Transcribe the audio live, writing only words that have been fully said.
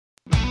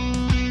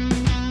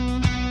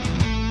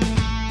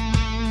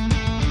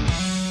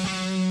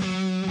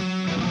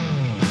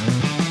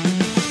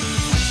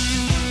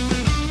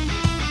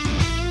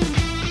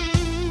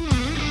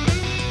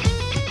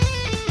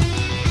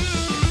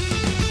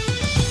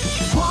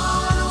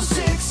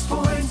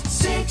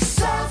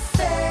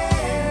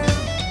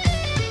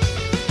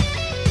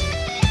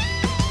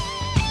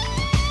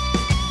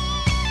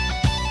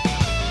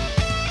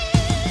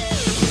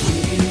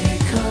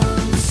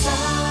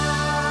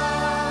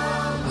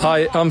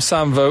Hi, I'm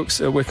Sam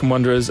Vokes at Wycombe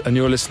Wanderers, and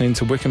you're listening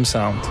to Wycombe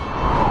Sound.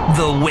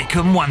 The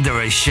Wycombe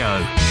Wanderers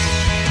Show.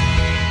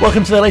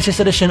 Welcome to the latest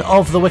edition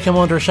of the Wycombe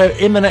Wanderers Show.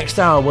 In the next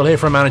hour, we'll hear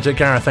from manager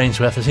Gareth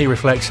Ainsworth as he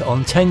reflects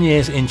on 10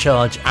 years in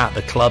charge at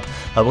the club.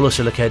 We'll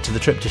also look ahead to the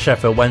trip to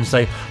Sheffield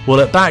Wednesday. We'll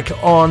look back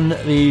on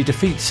the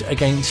defeats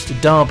against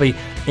Derby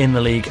in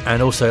the league,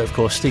 and also, of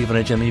course,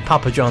 Stevenage and the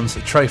Papa John's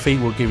Trophy.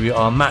 We'll give you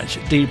our match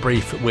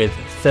debrief with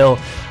Phil.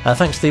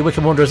 Thanks to the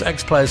Wycombe Wanderers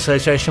Ex-Players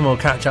Association, we'll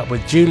catch up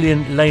with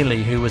Julian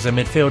Lailey, who was a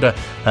midfielder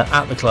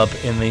at the club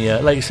in the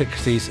late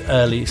 60s,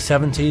 early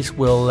 70s.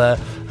 We'll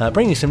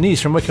bring you some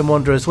news from Wycombe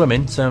Wanderers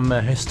Women, some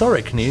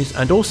historic news,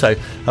 and also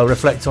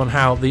reflect on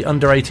how the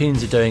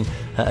under-18s are doing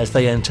as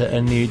they enter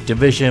a new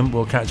division.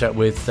 We'll catch up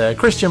with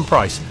Christian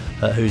Price,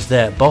 who's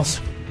their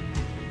boss.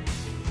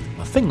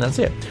 I think that's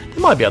it. There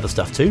might be other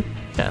stuff too.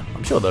 Yeah,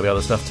 I'm sure there'll be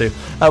other stuff too.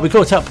 We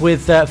caught up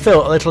with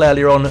Phil a little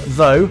earlier on,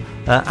 though,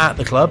 at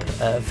the club.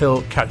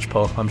 Phil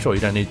Catchpole, I'm sure you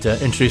don't need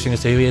introducing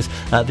us to who he is.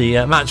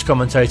 The match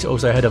commentator,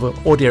 also head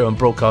of audio and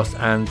broadcast,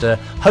 and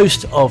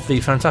host of the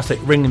fantastic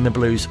Ringing the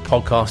Blues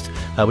podcast.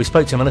 We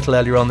spoke to him a little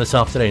earlier on this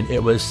afternoon.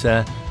 It was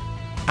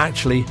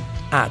actually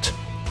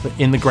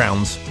in the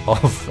grounds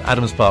of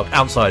Adams Park.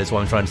 Outside is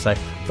what I'm trying to say,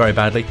 very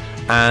badly.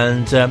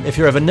 And if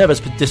you're of a nervous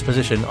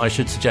disposition, I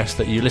should suggest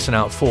that you listen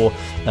out for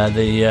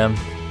the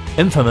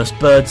infamous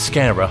bird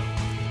scarer,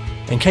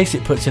 in case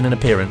it puts in an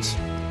appearance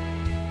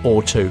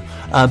or two,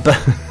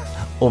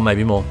 or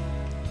maybe more.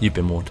 You've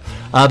been warned.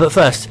 But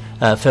first,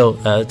 Phil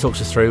talks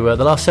us through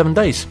the last 7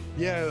 days.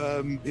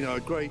 Yeah, a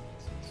great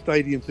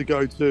stadium to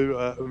go to,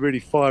 a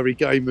really fiery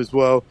game as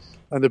well,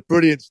 and a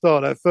brilliant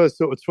start. That first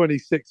sort of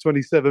 26,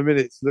 27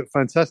 minutes looked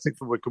fantastic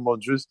for Wycombe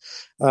Wanderers.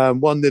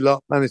 1-0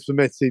 up, Manis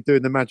Vermetti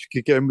doing the magic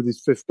again with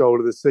his 5th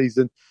goal of the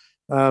season.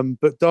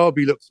 But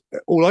Derby looked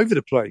all over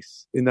the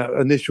place in that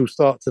initial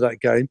start to that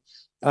game.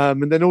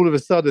 And then all of a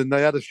sudden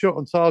they had a shot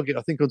on target,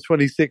 I think on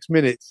 26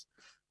 minutes,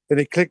 and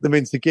it clicked them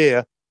into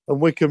gear.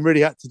 And Wycombe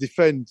really had to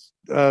defend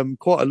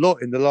quite a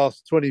lot in the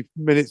last 20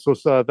 minutes or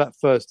so of that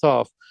first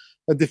half,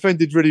 and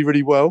defended really,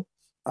 really well.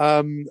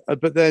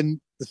 But then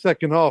the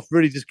second half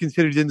really just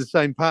continued in the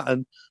same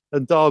pattern,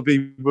 and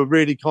Derby were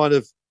really kind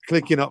of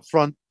clicking up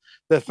front.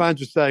 Their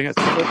fans were saying,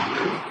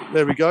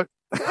 there we go.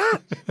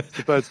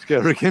 The bird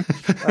scare again.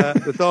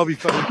 The Derby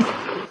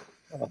fans,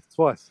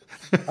 twice.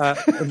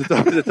 And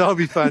the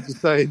Derby fans are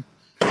saying,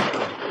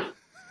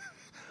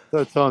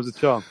 third time's a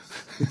charm.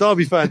 The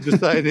Derby fans are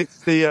saying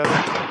it's the,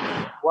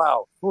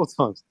 wow, 4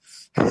 times.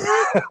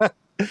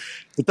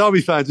 The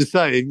Derby fans are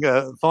saying,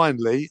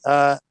 finally,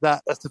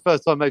 that's the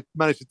first time they've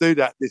managed to do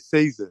that this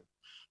season.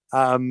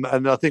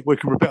 And I think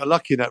Wycombe were a bit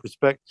unlucky in that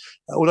respect.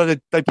 Although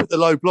they put the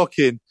low block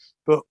in,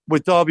 but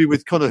with Derby,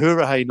 with Conor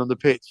Hourihane on the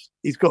pitch,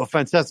 he's got a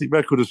fantastic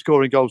record of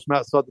scoring goals from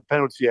outside the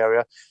penalty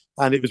area.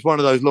 And it was one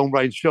of those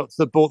long-range shots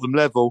that brought them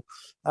level.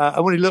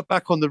 And when you look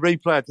back on the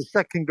replay of the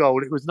second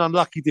goal, it was an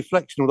unlucky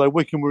deflection, although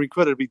Wycombe were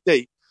incredibly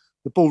deep.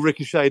 The ball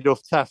ricocheted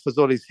off Taffer's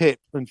on his hip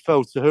and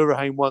fell to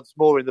Hourihane once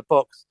more in the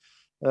box.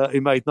 He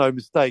made no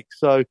mistake.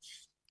 So,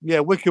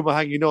 yeah, Wycombe were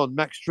hanging on.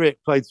 Max Strick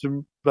made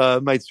some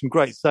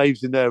great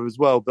saves in there as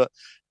well. But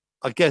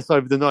I guess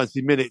over the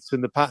 90 minutes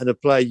and the pattern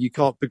of play, you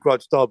can't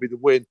begrudge Derby the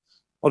win.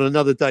 On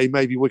another day,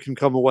 maybe we can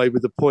come away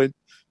with a point.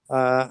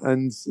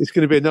 And it's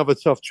going to be another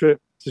tough trip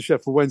to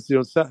Sheffield Wednesday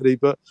on Saturday.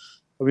 But,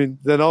 I mean,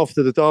 then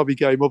after the Derby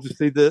game,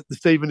 obviously the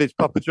Stevenage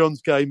Papa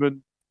John's game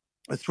and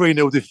a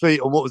 3-0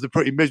 defeat on what was a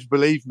pretty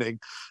miserable evening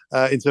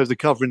in terms of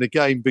covering the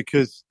game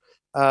because,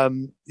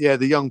 the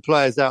young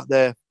players out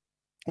there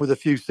with a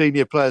few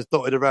senior players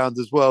dotted around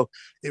as well.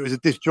 It was a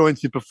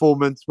disjointed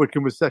performance.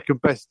 Wycombe was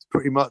second best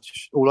pretty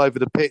much all over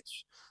the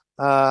pitch.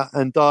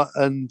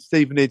 And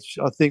Stevenage,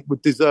 I think,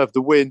 would deserve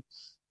the win.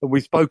 And we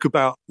spoke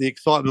about the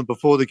excitement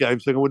before the game,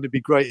 saying, wouldn't it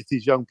be great if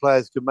these young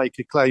players could make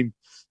a claim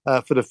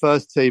for the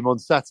first team on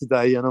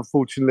Saturday? And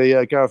unfortunately,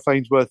 Gareth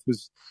Ainsworth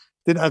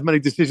didn't have many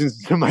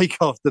decisions to make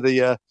after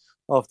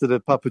the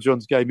Papa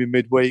John's game in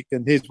midweek.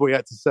 And here's what he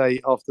had to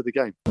say after the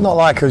game. Not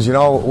like us,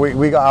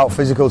 we got out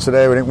physical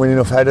today. We didn't win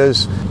enough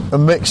headers. A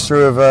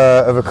mixture of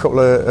a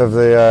couple of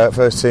the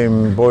first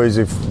team boys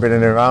who've been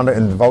in and around it,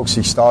 and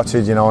Volksy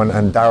started,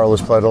 and Darryl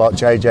has played a lot,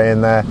 JJ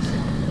in there.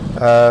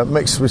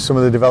 Mixed with some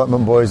of the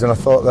development boys, and I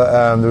thought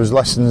that there was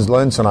lessons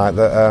learned tonight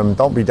that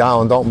don't be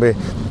down, don't be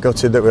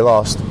gutted that we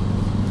lost.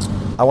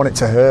 I want it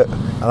to hurt,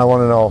 and I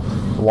want to know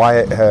why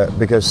it hurt,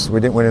 because we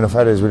didn't win enough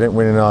headers, we didn't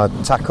win in our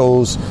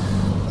tackles.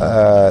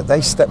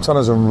 They stepped on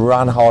us and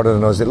ran harder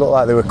than us. It looked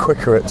like they were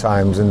quicker at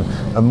times and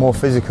more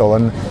physical,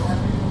 and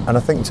I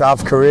think to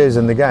have careers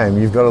in the game,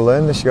 you've got to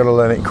learn this, you've got to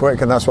learn it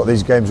quick, and that's what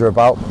these games are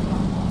about.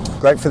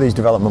 Great for these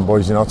development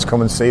boys, to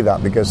come and see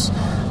that, because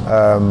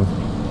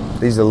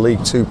these are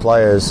League 2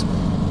 players.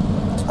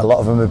 A lot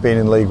of them have been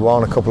in League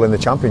 1, a couple in the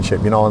Championship,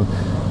 and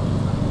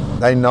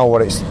they know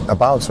what it's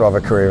about to have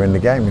a career in the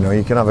game.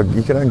 You can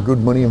earn good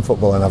money in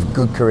football and have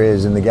good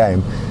careers in the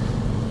game,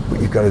 but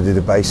you've got to do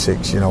the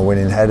basics.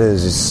 Winning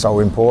headers is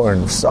so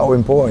important,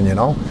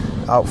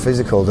 out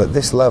physical. At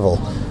this level,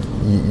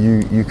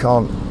 you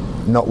can't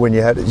not win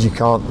your headers. You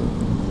can't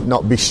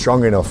not be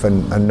strong enough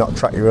and not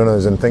track your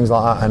runners and things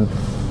like that.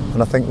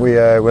 And I think we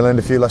learned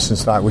a few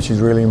lessons tonight, which is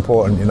really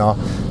important.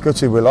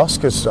 Gutted we lost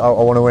because I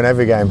want to win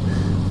every game,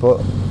 but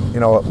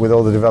with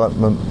all the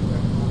development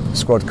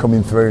squad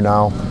coming through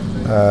now,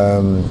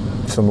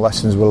 some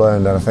lessons were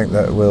learned, and I think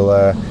that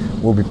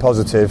we'll be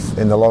positive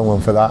in the long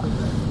run for that.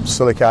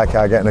 Sully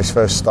Kaikai getting his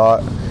first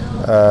start,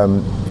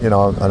 and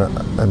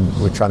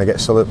we're trying to get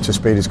Sully up to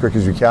speed as quick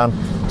as we can.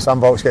 Sam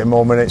Vokes getting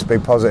more minutes,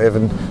 big positive,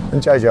 and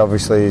JJ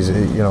obviously is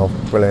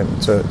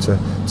brilliant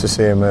to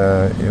see him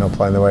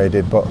playing the way he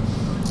did. But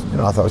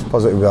I thought it was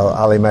positive.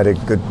 Ali made a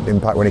good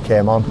impact when he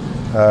came on,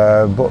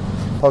 but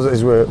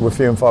positives were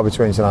few and far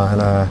between tonight,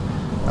 and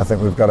I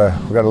think we've got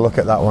to look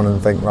at that one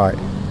and think, right,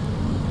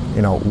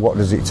 what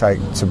does it take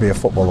to be a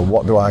footballer?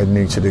 What do I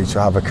need to do to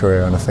have a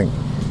career? And I think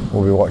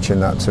we'll be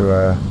watching that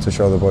to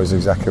show the boys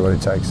exactly what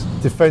it takes.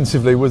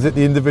 Defensively, was it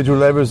the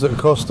individual errors that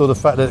cost, or the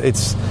fact that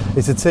it's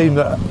a team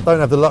that don't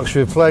have the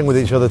luxury of playing with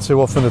each other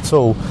too often at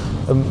all?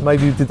 And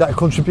maybe did that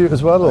contribute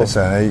as well? Or?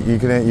 Listen, you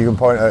can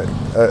point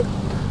at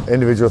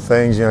individual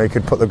things. You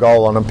could put the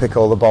goal on and pick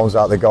all the bones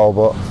out of the goal,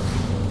 but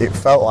it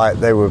felt like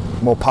they were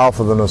more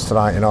powerful than us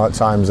tonight, at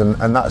times,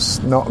 and that's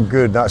not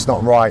good. That's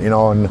not right,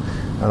 and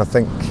I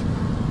think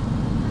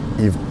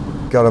you've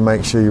got to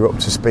make sure you're up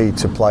to speed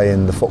to play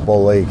in the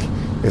Football League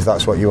if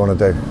that's what you want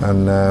to do.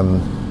 And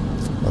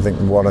I think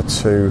one or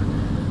two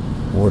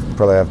would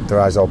probably have their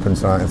eyes open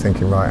tonight and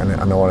thinking, right,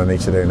 I know what I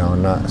need to do now,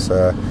 and that's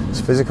it's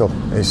physical,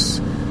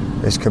 it's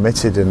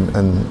committed,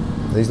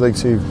 and these League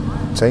Two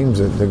teams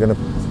they're going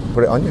to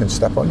put it on you and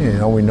step on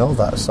you. We know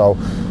that. So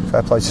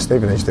fair play to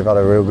Stevenage. They've had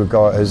a real good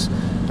go at us.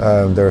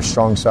 They're a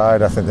strong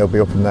side. I think they'll be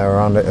up and there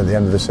around it at the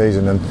end of the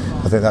season, and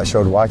I think that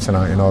showed why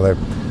tonight.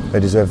 They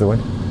deserve the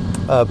win.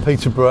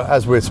 Peterborough,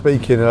 as we're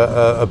speaking,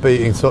 are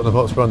beating Tottenham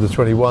Hotspur under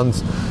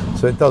 21s.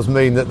 So it does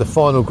mean that the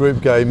final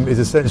group game is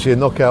essentially a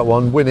knockout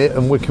one. Win it,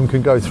 and Wycombe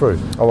can go through.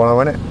 I want to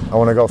win it. I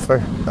want to go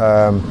through.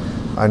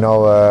 I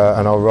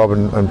know Rob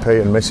and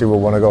Pete and Missy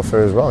will want to go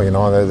through as well.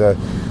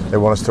 They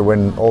want us to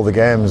win all the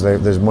games.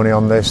 There's money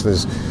on this.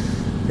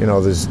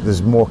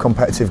 There's more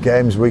competitive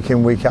games week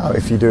in, week out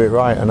if you do it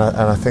right. And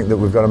I think that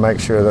we've got to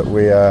make sure that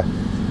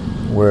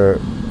we're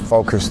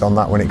focused on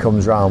that when it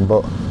comes round.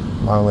 But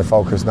my only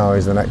focus now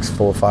is the next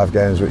 4 or 5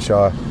 games, which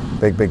are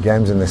big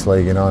games in this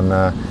league. And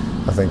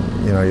I think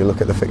you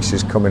look at the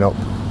fixtures coming up.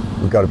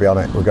 We've got to be on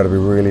it. We've got to be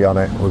really on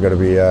it. We've got to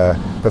be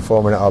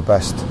performing at our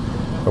best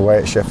away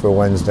at Sheffield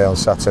Wednesday on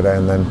Saturday,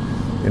 and then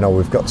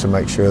we've got to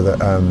make sure that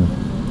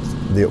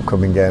the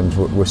upcoming games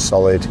we're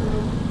solid.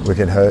 We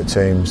can hurt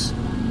teams.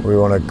 We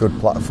want a good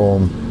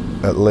platform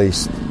at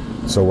least,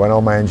 so when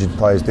all my injured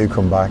players do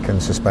come back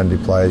and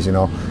suspended players,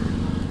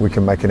 we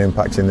can make an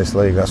impact in this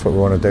league. That's what we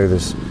want to do.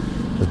 There's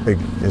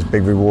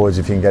big rewards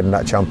if you can get in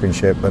that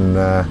championship, and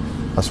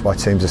that's why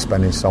teams are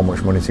spending so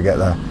much money to get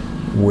there.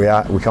 We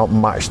can't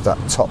match that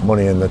top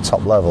money in the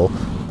top level,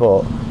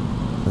 but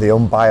the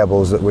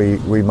unbuyables that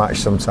we match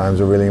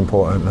sometimes are really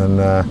important, and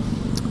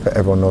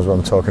everyone knows what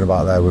I'm talking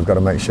about there. We've got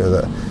to make sure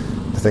that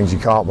the things you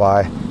can't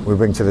buy we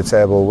bring to the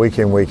table week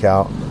in, week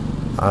out,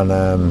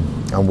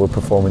 and we'll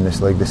perform in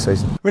this league this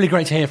season. Really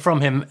great to hear from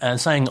him,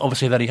 saying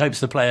obviously that he hopes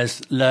the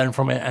players learn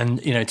from it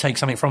and take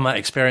something from that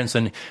experience,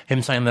 and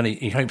him saying that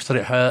he hopes that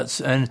it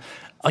hurts. And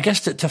I guess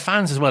to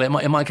fans as well,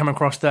 it might come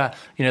across that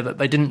that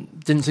they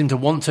didn't seem to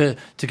want to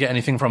get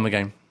anything from the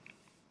game.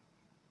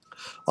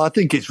 I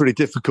think it's really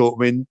difficult.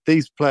 I mean,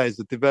 these players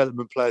are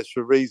development players for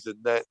a reason.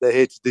 They're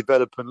here to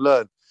develop and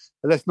learn.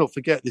 And let's not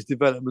forget this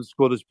development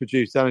squad has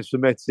produced Anis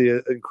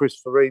Fermetti and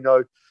Chris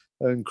Farino.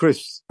 And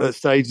Chris, at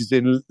stages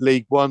in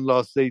League One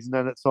last season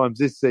and at times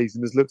this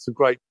season, has looked a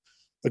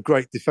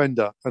great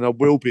defender, and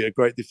will be a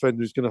great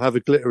defender who's going to have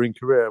a glittering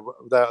career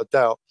without a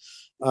doubt.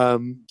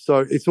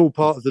 So it's all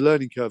part of the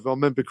learning curve. I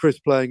remember Chris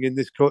playing in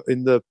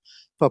the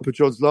Papa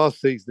John's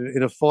last season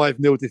in a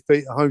 5-0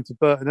 defeat at home to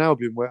Burton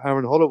Albion, where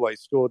Aaron Holloway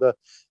scored a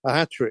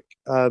hat-trick.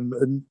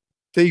 And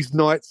these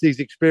nights, these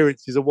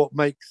experiences are what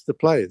makes the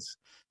players.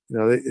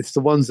 It's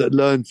the ones that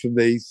learn from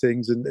these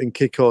things and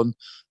kick on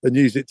and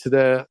use it to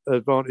their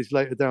advantage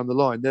later down the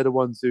line. They're the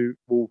ones who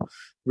will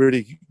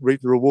really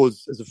reap the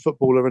rewards as a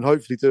footballer and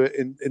hopefully do it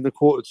in the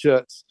quarter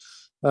shirts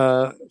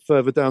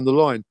further down the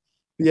line.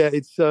 But yeah,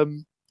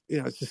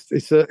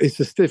 it's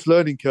a stiff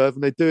learning curve,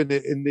 and they're doing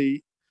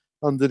it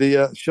under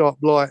the sharp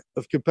light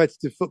of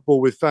competitive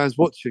football with fans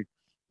watching.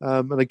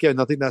 And again,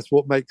 I think that's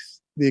what makes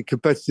the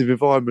competitive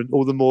environment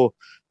all the more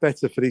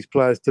better for these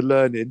players to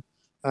learn in.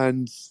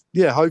 And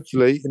yeah,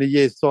 hopefully in a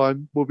year's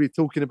time, we'll be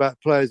talking about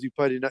players who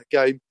played in that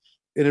game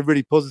in a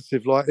really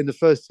positive light in the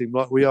first team,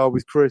 like we are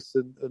with Chris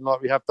and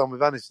like we have done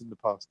with Anis in the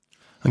past.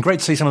 And great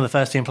to see some of the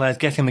first team players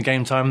getting the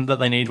game time that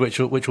they need, which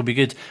will be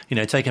good,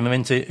 taking them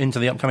into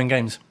the upcoming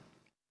games.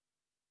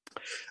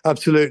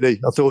 Absolutely.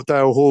 I thought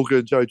Dale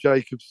Horgan, Joe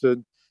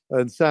Jacobson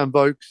and Sam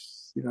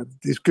Vokes,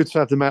 it's good to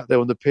have them out there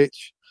on the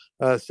pitch.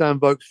 Sam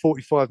Vokes,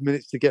 45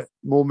 minutes to get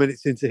more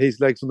minutes into his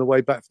legs on the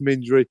way back from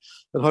injury.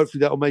 And hopefully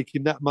that will make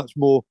him that much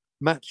more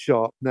match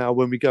sharp now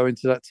when we go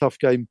into that tough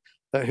game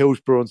at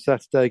Hillsborough on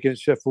Saturday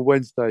against Sheffield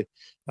Wednesday.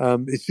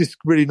 It's just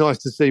really nice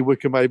to see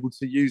Wycombe able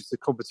to use the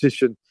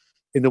competition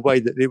in the way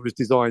that it was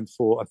designed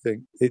for. I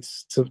think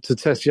it's to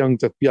test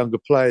younger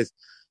players,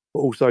 but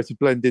also to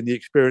blend in the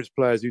experienced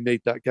players who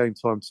need that game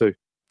time too.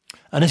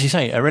 And as you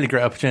say, a really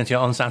great opportunity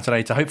on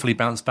Saturday to hopefully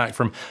bounce back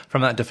from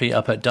that defeat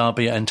up at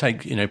Derby and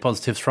take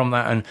positives from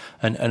that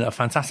and a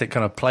fantastic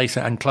kind of place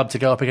and club to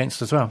go up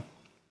against as well.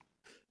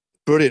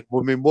 Brilliant.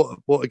 Well, I mean,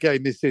 what a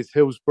game this is.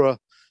 Hillsborough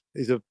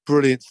is a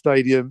brilliant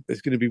stadium.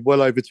 There's going to be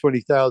well over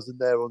 20,000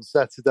 there on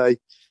Saturday.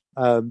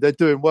 They're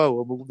doing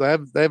well.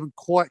 They haven't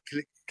quite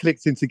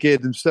clicked into gear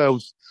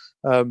themselves.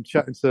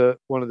 Chatting to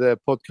one of their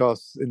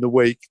podcasts in the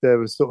week, they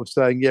were sort of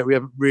saying, we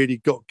haven't really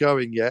got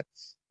going yet.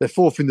 They're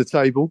fourth in the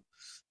table,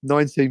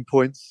 19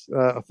 points,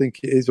 I think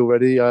it is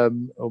already, or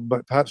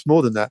perhaps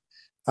more than that.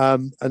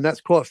 And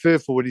that's quite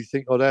fearful when you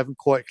think, they haven't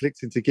quite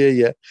clicked into gear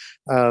yet.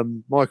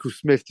 Michael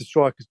Smith, the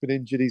striker's been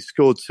injured. He's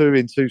scored 2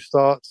 in 2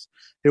 starts.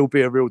 He'll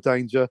be a real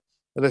danger.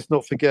 And let's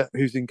not forget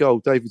who's in goal,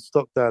 David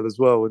Stockdale as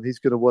well. And he's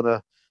going to want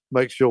to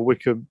make sure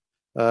Wycombe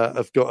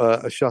have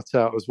got a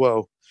shutout as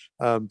well,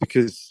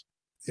 because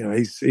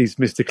he's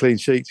missed a clean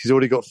sheet. He's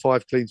already got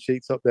 5 clean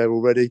sheets up there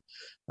already.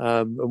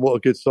 And what a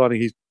good signing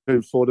he's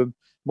doing for them.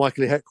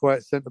 Michael Hekway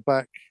at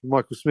centre-back,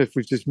 Michael Smith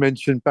we've just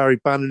mentioned, Barry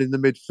Bannon in the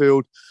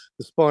midfield.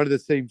 The spine of the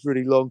team's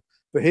really long.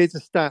 But here's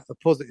a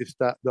positive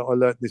stat that I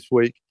learnt this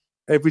week.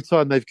 Every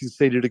time they've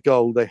conceded a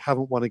goal, they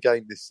haven't won a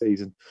game this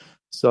season.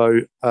 So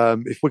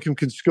if Wycombe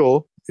can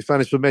score, if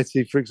Anis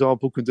Vermetti, for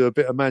example, can do a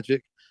bit of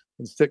magic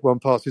and stick one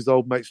past his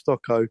old mate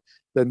Stocko,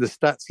 then the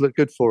stats look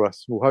good for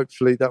us. Well,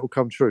 hopefully that will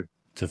come true.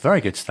 It's a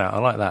very good stat. I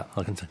like that.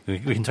 We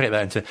can take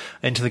that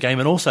into the game,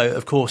 and also,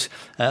 of course,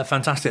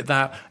 fantastic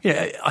that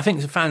I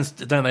think fans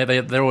don't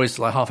they're always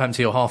like half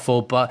empty or half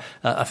full, but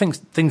I think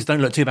things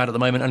don't look too bad at the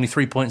moment. Only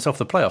 3 points off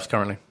the playoffs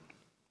currently.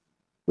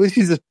 Well, this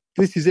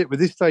is it with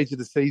this stage of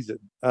the season.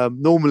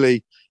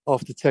 Normally,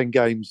 after 10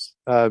 games,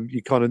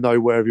 you kind of know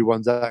where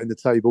everyone's at in the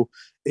table.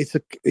 It's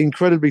an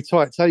incredibly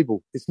tight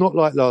table. It's not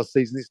like last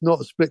season. It's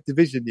not a split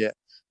division yet.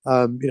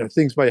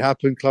 Things may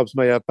happen. Clubs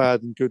may have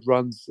bad and good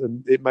runs,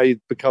 and it may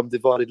become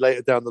divided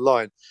later down the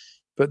line.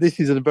 But this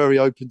is a very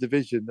open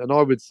division, and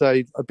I would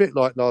say a bit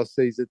like last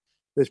season.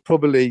 There's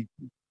probably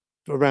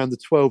around the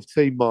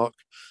 12-team mark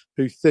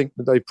who think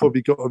that they've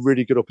probably got a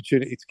really good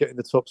opportunity to get in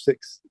the top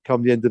 6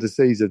 come the end of the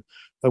season,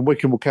 and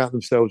Wycombe will count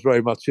themselves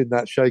very much in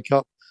that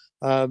shake-up.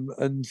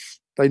 And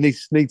they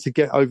need to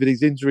get over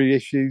these injury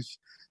issues,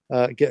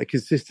 get a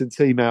consistent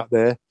team out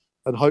there,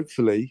 and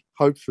hopefully.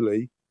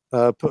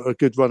 Put a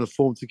good run of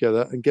form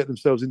together and get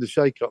themselves in the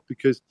shake-up,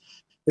 because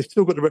they've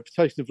still got the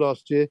reputation of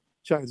last year.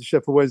 Chatting to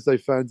Sheffield Wednesday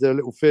fans, they're a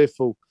little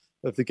fearful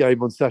of the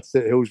game on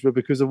Saturday at Hillsborough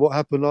because of what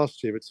happened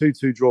last year. A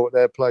 2-2 draw at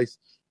their place,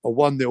 a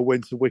 1-0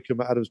 win to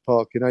Wycombe at Adams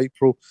Park in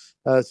April.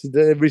 So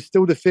there is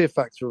still the fear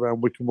factor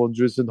around Wycombe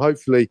Wanderers, and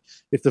hopefully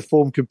if the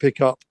form can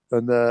pick up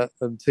and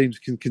teams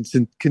can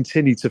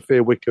continue to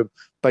fear Wycombe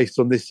based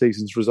on this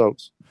season's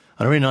results.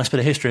 And a really nice bit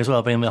of history as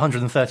well, being the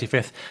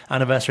 135th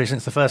anniversary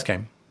since the first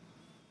game.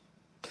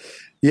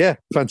 Yeah,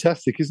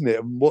 fantastic, isn't it?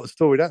 And what a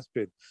story that's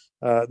been.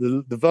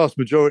 The vast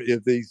majority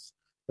of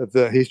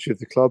the history of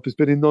the club has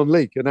been in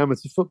non-league and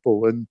amateur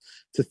football. And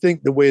to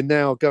think that we're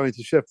now going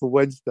to Sheffield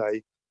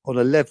Wednesday on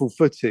a level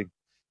footing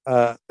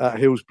at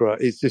Hillsborough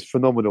is just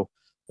phenomenal.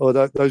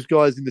 Those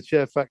guys in the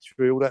chair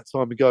factory all that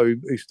time ago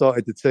who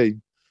started the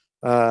team,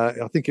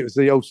 I think it was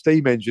the old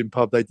steam engine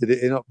pub they did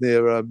it in up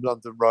near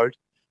London Road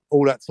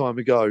all that time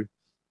ago.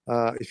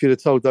 If you'd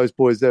have told those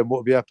boys then what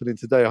would be happening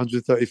today,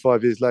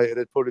 135 years later,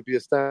 they'd probably be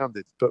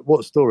astounded. But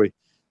what a story.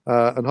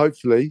 And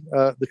hopefully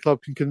the club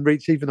can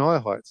reach even higher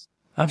heights.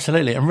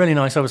 Absolutely. And really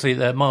nice, obviously,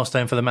 the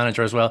milestone for the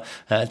manager as well.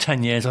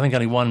 10 years. I think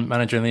only one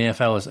manager in the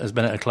EFL has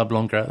been at a club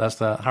longer. That's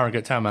the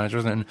Harrogate Town manager,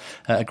 isn't it? And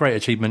a great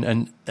achievement.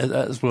 And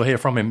as we'll hear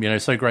from him,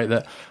 so great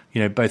that,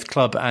 both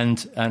club and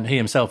he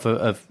himself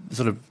have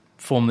sort of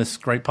formed this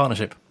great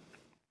partnership.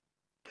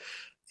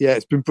 Yeah,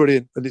 it's been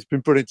brilliant. And it's been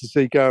brilliant to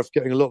see Gareth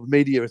getting a lot of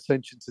media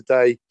attention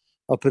today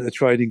up at the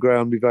training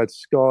ground. We've had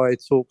Sky,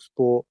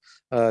 TalkSport,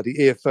 the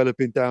EFL have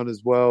been down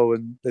as well.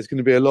 And there's going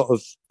to be a lot of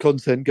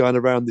content going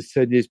around this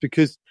 10 years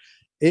because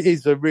it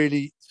is a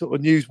really sort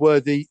of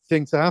newsworthy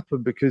thing to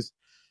happen, because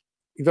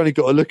you've only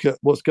got to look at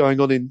what's going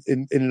on in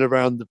and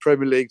around the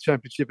Premier League,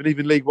 Championship, and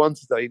even League One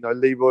today.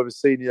 Liam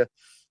Rossini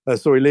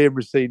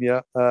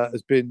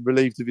has been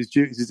relieved of his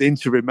duties as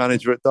interim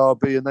manager at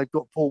Derby, and they've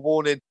got Paul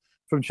Warning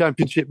from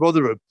Championship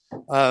Rotherham.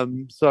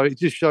 So it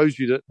just shows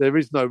you that there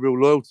is no real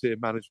loyalty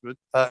in management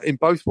in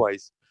both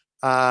ways.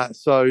 And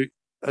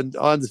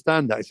I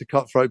understand that it's a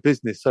cutthroat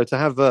business. So to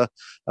have a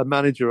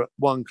manager at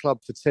one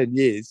club for 10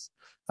 years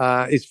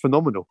is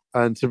phenomenal.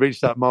 And to reach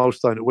that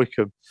milestone at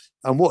Wycombe,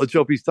 and what a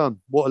job he's done,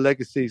 what a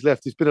legacy he's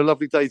left. It's been a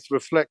lovely day to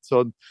reflect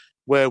on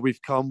where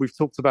we've come. We've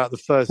talked about the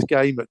first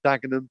game at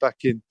Dagenham back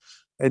in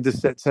end of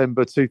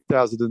September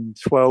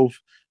 2012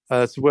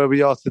 to where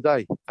we are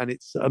today. And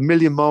it's a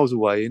million miles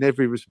away in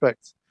every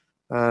respect.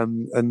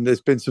 And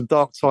there's been some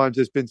dark times.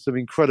 There's been some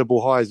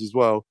incredible highs as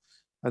well.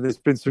 And there's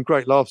been some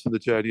great laughs on the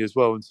journey as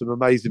well, and some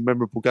amazing,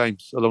 memorable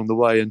games along the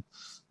way. And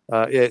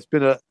it's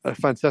been a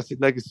fantastic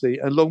legacy,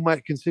 and long may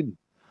it continue.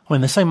 Well,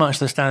 there's so much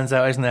that stands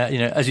out, isn't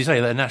there? As you say,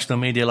 the national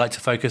media like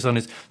to focus on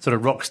his sort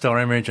of rock star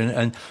image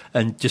and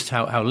just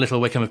how little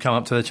Wycombe have come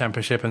up to the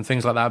Championship and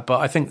things like that.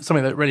 But I think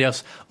something that really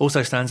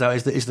also stands out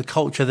is the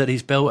culture that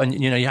he's built,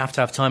 and you have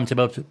to have time to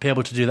be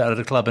able to do that at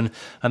a club, and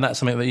that's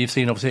something that you've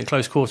seen obviously at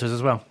close quarters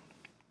as well.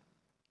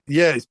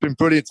 Yeah, it's been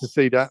brilliant to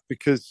see that,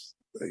 because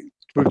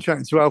we were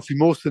chatting to Alfie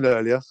Mawson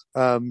earlier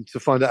to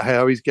find out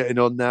how he's getting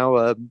on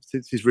now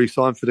since he's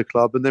re-signed for the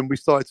club, and then we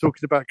started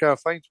talking about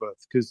Gareth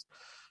Ainsworth, because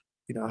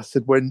I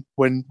said when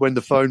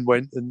the phone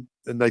went and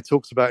they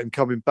talked about him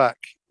coming back,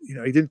 he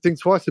didn't think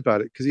twice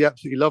about it, because he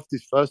absolutely loved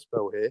his first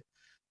spell here.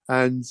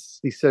 And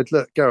he said,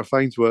 look, Gareth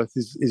Ainsworth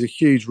is a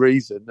huge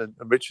reason, and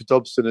Richard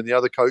Dobson and the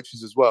other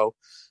coaches as well.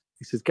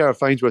 He says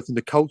Gareth Ainsworth and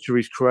the culture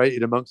he's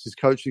created amongst his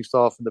coaching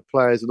staff and the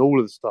players and all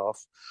of the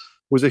staff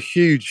was a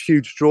huge,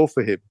 huge draw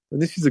for him.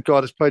 And this is a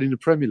guy that's played in the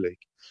Premier League.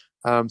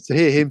 To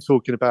hear him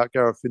talking about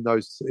Gareth in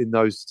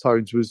those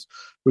tones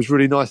was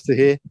really nice to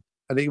hear.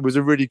 And it was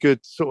a really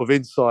good sort of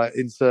insight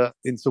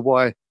into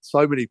why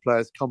so many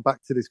players come back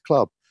to this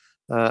club.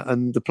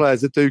 And the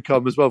players that do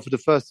come as well for the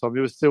first time,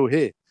 who are still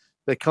here,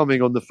 they're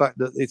coming on the fact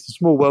that it's a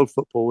small world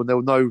football, and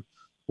they'll know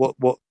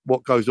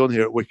what goes on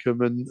here at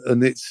Wycombe,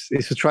 and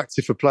it's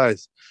attractive for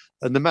players.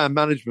 And the man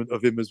management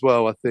of him as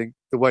well, I think,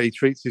 the way he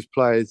treats his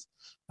players,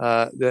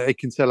 they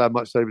can tell how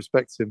much they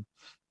respect him.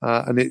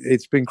 And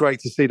it's been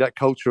great to see that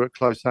culture at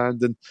close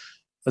hand.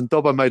 And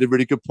Dobbo made a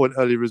really good point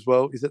earlier as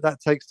well, is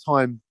that takes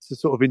time to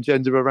sort of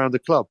engender around the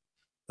club.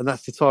 And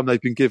that's the time they've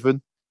been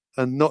given.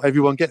 And not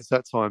everyone gets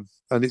that time.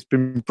 And it's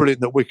been brilliant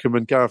that Wycombe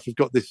and Gareth have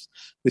got this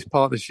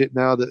partnership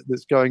now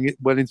that's going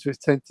well into its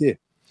 10th year.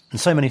 And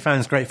so many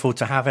fans grateful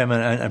to have him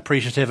and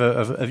appreciative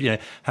of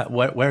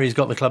where he's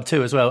got the club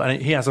to as well.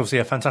 And he has obviously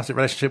a fantastic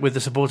relationship with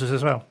the supporters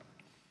as well.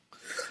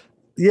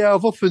 Yeah,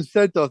 I've often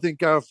said that I think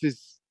Gareth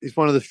is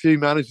one of the few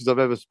managers I've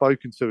ever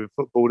spoken to in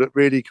football that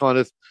really kind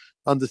of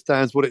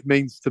understands what it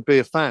means to be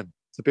a fan,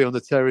 to be on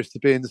the terrace, to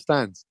be in the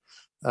stands,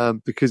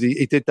 because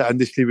he did that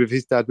initially with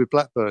his dad with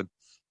Blackburn.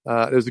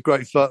 There was a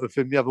great flirt with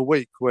him the other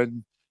week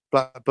when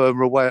Blackburn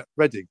were away at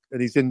Reading,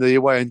 and he's in the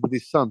away end with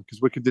his son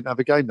because Wycombe didn't have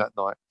a game that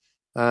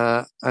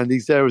night, and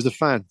he's there as a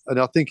fan. And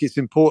I think it's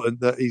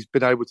important that he's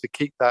been able to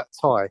keep that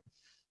tie,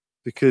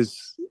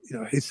 because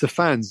it's the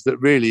fans that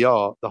really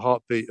are the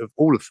heartbeat of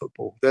all of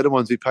football. They're the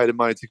ones who pay the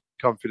money to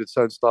come through the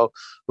turnstile.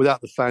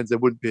 Without the fans, there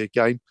wouldn't be a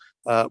game.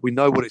 We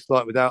know what it's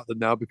like without them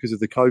now because of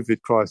the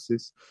COVID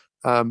crisis,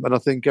 and I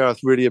think Gareth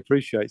really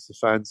appreciates the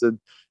fans. And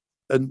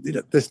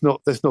let's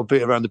not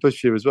beat around the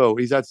bush here as well.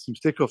 He's had some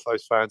stick off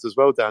those fans as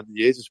well down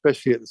the years,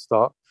 especially at the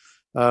start.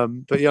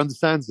 But he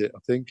understands it, I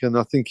think, and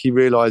I think he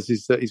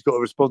realises that he's got a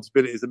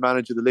responsibility as the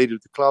manager, the leader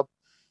of the club.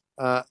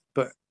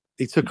 But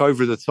he took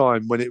over at a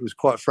time when it was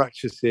quite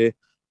fractious here,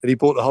 and he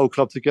brought the whole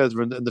club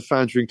together, and the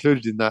fans were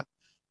included in that.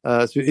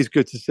 So it is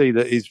good to see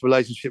that his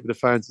relationship with the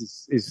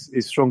fans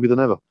is stronger than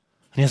ever.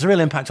 And he has a real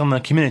impact on the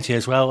community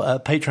as well.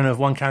 Patron of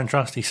One Can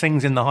Trust. He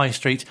sings in the high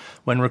street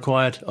when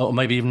required, or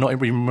maybe even not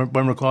even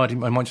when required. He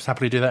might just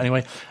happily do that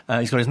anyway.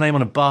 He's got his name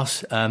on a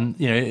bus.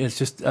 It's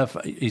just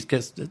he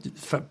gets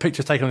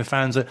pictures taken with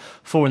fans at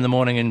 4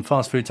 a.m. in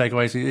fast food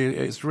takeaways.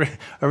 It's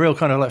a real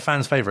kind of like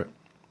fans' favourite.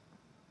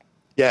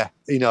 Yeah,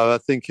 I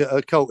think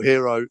a cult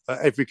hero at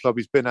every club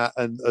he's been at,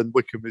 and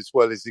Wycombe as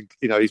well is,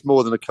 he's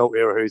more than a cult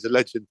hero. He's a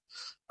legend.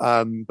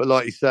 But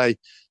like you say,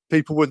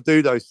 people wouldn't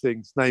do those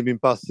things, naming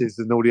buses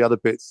and all the other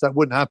bits. That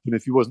wouldn't happen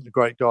if he wasn't a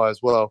great guy as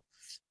well.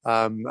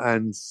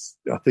 And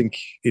I think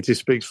it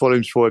just speaks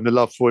volumes for him, the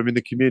love for him in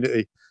the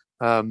community.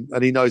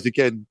 And he knows,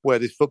 again, where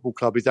this football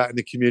club is at in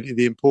the community,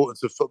 the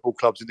importance of football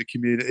clubs in the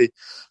community.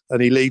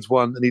 And he leads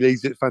one, and he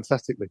leads it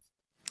fantastically.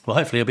 Well,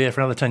 hopefully he'll be here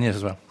for another 10 years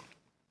as well.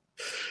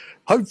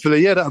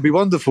 Hopefully, yeah, that would be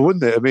wonderful,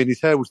 wouldn't it? I mean,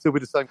 his hair will still be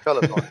the same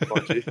colour,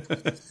 mind you.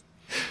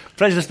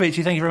 Pleasure to speak to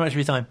you. Thank you very much for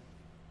your time.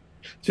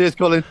 Cheers,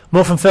 Colin.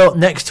 More from Phil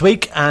next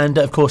week, and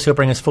of course he'll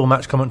bring us full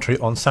match commentary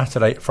on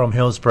Saturday from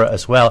Hillsborough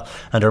as well.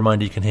 And a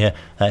reminder, you can hear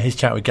his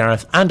chat with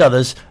Gareth and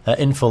others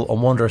in full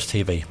on Wanderers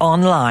TV.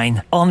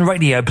 Online, on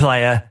Radio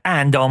Player,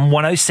 and on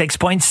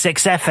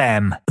 106.6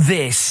 FM.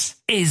 This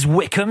is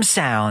Wycombe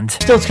Sound.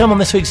 Still to come on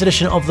this week's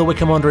edition of the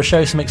Wycombe Wanderers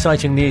Show, some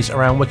exciting news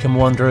around Wycombe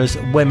Wanderers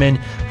Women,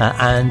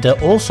 and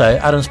also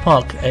Adams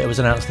Park, it was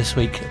announced this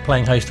week,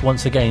 playing host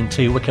once again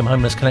to Wycombe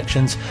Homeless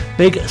Connection's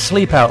big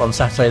sleep out on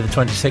Saturday the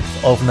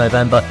 26th of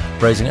November,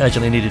 raising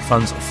urgently needed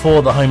funds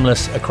for the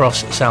homeless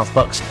across South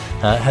Bucks.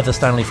 Heather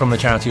Stanley from the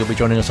charity will be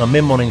joining us on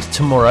mid-mornings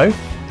tomorrow.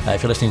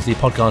 If you're listening to the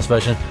podcast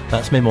version,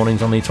 that's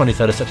mid-mornings on the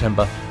 23rd of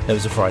September. It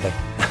was a Friday.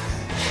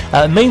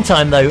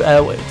 Meantime,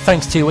 though,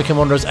 thanks to Wycombe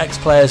Wanderers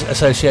Ex-Players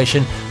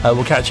Association,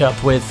 we'll catch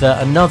up with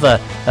another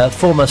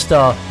former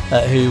star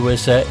who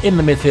was in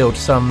the midfield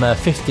some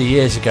 50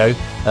 years ago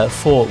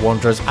for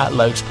Wanderers at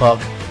Lokes Park,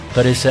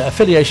 but his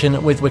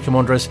affiliation with Wycombe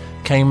Wanderers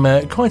came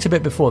quite a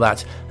bit before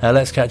that.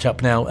 Let's catch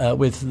up now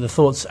with the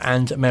thoughts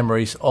and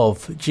memories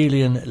of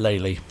Julian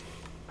Lailey.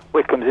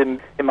 Wycombe's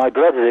in my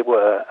blood, as it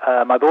were.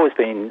 I've always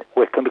been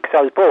Wycombe because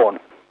I was born,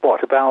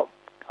 about,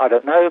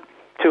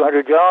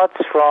 200 yards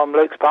from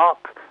Lokes Park,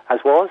 as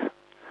was.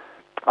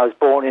 I was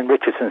born in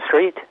Richardson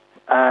Street,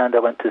 and I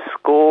went to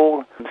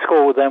school.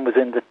 School then was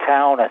in the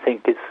town. I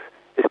think it's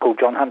called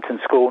John Hampton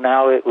School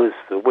now. It was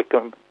the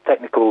Wycombe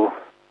Technical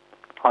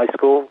High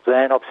School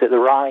then, opposite the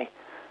Rye.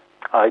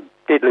 I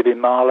did live in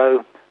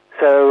Marlow.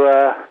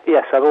 So,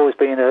 yes, I've always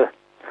been a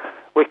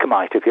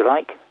Wycombite, if you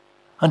like.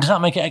 And does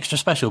that make it extra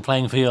special,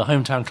 playing for your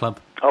hometown club?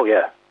 Oh,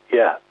 yeah.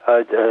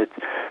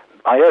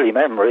 My early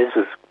memories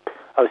was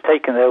I was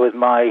taken there with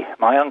my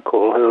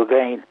uncle, who,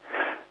 again,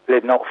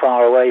 lived not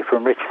far away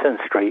from Richardson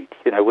Street,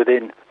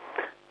 within,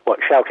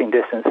 shouting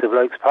distance of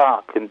Lokes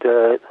Park. And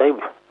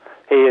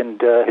he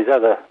and his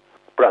other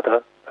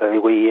brother,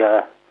 every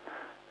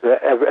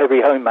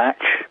home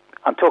match,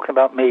 I'm talking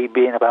about me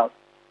being about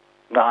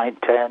 9,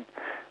 10,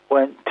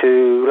 went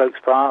to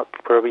Lokes Park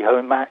for every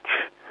home match.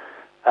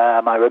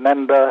 I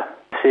remember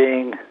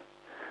seeing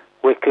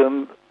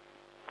Wycombe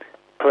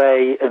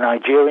play a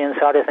Nigerian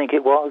side, I think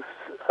it was,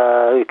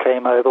 who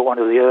came over, one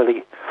of the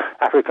early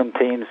African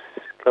teams.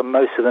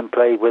 Most of them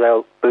played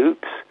without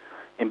boots,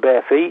 in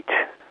bare feet.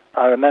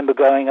 I remember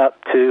going up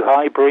to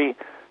Highbury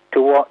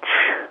to watch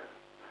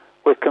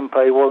Wycombe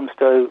play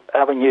Walthamstow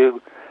Avenue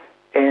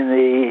in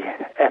the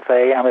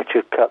FA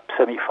Amateur Cup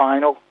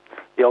semi-final,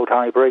 the old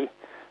Highbury.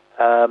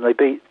 They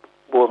beat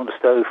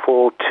Walthamstow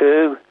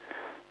 4-2,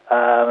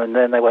 and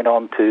then they went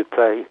on to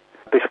play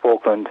Bishop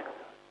Auckland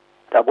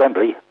at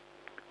Wembley,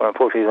 where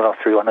unfortunately they lost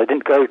 3-1. I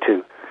didn't go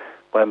to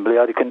Wembley.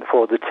 I couldn't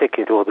afford the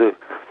ticket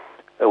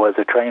there was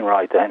a train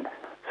ride then.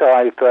 So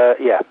I've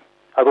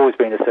always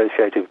been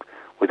associated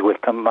with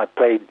Wycombe. I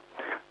played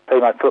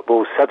my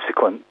football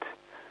subsequent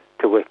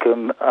to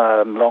Wycombe,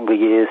 longer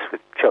years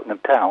with Cheltenham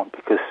Town,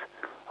 because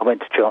I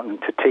went to Cheltenham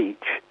to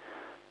teach,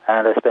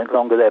 and I spent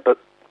longer there. But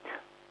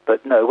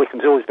no,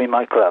 Wycombe's always been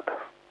my club,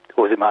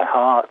 always in my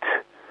heart,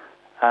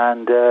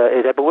 and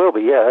it ever will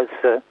be. Yeah,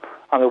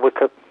 I'm a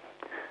Wycombe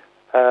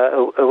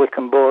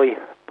boy,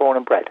 born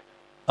and bred.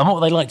 And what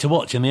were they like to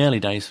watch in the early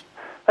days?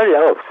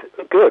 Oh,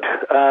 good.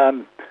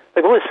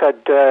 They've always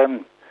had a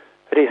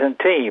decent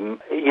team.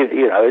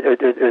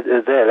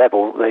 At their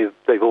level,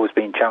 they've always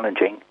been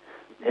challenging.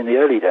 In the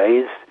early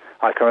days,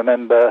 I can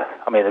remember,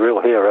 the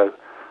real hero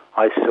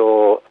I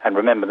saw and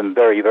remember them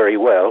very, very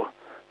well.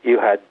 You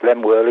had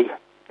Len Worley,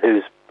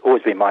 who's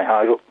always been my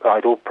idol,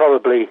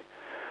 probably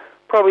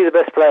the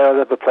best player I've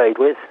ever played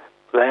with,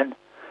 Len,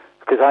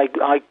 because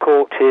I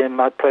caught him.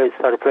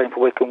 Started playing for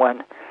Wycombe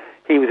when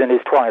he was in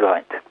his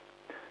twilight,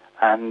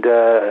 and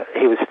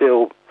he was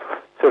still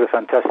sort of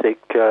fantastic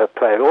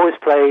player. Always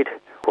played,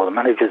 the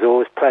managers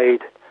always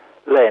played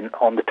Len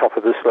on the top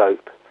of the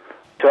slope.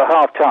 So at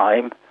half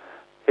time,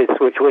 he'd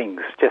switch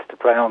wings just to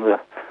play on the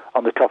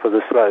top of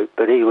the slope.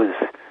 But he was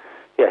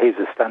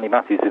the Stanley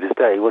Matthews of his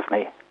day, wasn't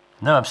he?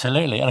 No,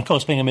 absolutely. And of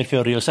course, being a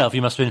midfielder yourself,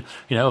 you must have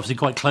been, obviously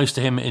quite close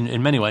to him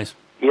in many ways.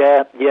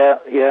 Yeah.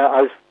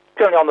 I was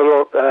generally on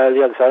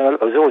the other side.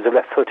 I was always a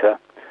left footer,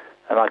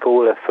 and like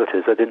all left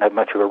footers, I didn't have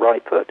much of a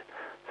right foot.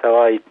 So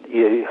I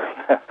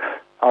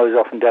was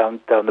often down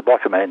the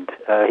bottom end.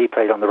 He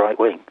played on the right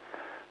wing,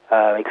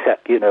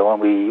 except when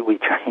we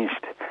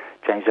changed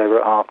over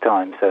at half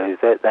time. So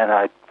then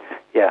I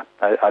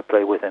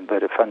played with him,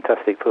 but a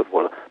fantastic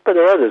footballer. But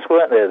there were others,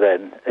 weren't there?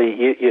 Then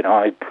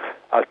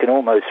I can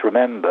almost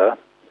remember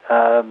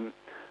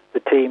the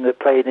team that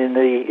played in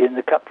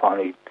the cup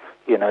final.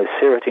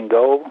 Sirrett in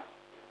goal.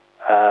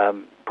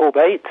 Paul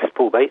Bates.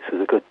 Paul Bates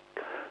was a good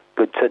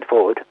centre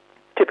forward.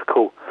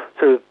 Typical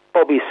sort of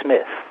Bobby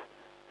Smith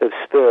of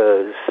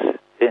Spurs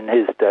in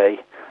his day.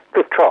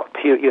 Cliff Trott.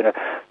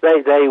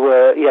 They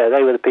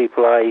were the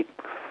people I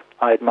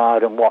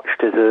admired and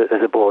watched as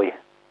a boy.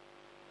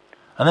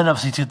 And then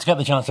obviously to get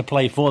the chance to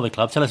play for the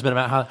club, tell us a bit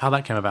about how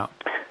that came about.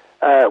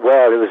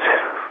 Well, it was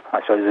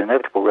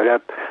inevitable, really.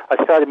 I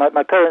started.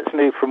 My parents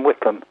moved from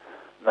Wycombe.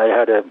 They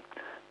had a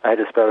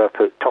spell up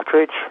at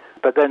Totteridge,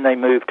 but then they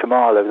moved to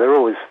Marlow.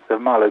 They're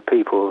Marlow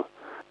people,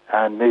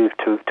 and moved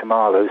to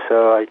Marlow.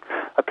 So I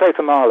played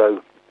for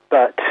Marlow,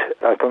 but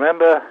I can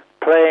remember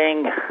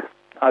playing.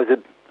 I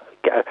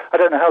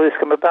don't know how this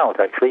came about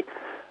actually.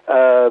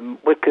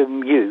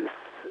 Wycombe youth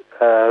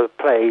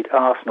played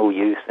Arsenal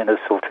youth in a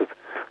sort of,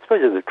 I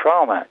suppose it was a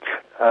trial match.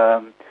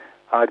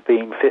 I'd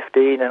been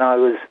 15, and I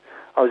was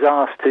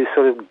asked to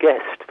sort of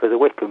guest for the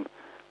Wycombe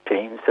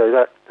team,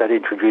 so that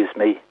introduced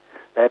me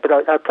there.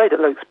 But I played at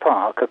Lokes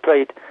Park. I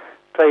played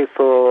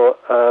for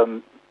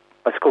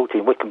my school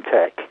team, Wycombe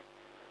Tech,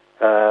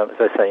 as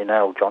I say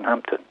now, John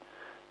Hampton.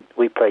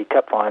 We played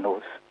cup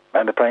finals. I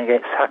remember playing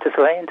against Hatters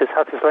Lane. Does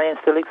Hatters Lane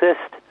still exist?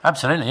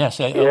 Absolutely, yes.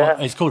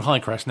 It's called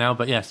Highcrest now,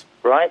 but yes.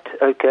 Right,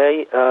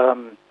 okay.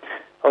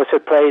 Also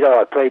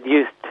I played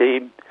youth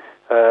team,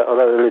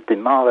 although I lived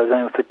in Marlow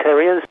then, for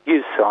Terriers.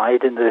 Youth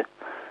side in the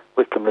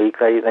Wycombe League,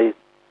 they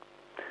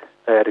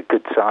had a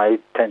good side,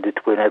 tended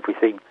to win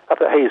everything. Up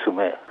at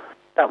Hazelmere.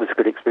 That was a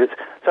good experience.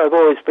 So I've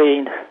always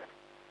been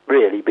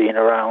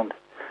around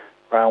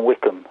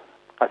Wycombe.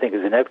 I think it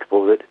was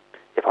inevitable that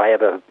if I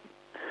ever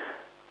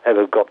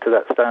ever got to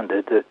that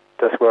standard,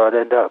 that's where I'd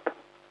end up.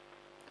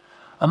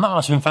 And that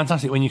must have been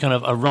fantastic when you kind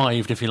of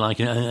arrived, if you like,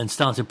 and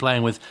started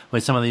playing with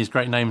some of these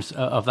great names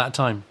of that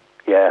time.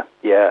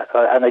 Yeah,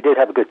 and they did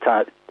have a good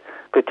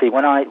team.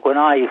 When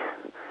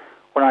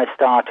I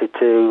started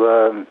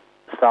to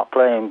start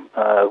playing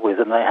with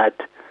them,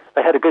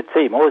 they had a good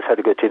team. Always had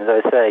a good team,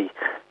 as I say.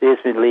 The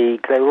Isthmian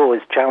League, they were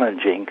always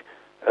challenging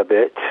a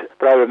bit.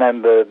 But I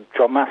remember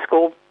John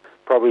Maskell,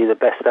 probably the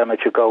best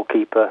amateur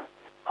goalkeeper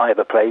I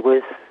ever played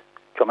with.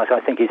 John Maskell,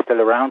 I think he's still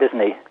around, isn't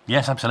he?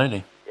 Yes,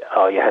 absolutely.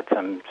 Oh, you had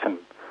some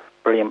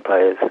brilliant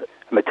players.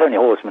 And Tony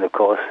Horsman, of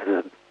course,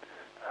 the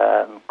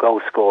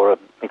goal scorer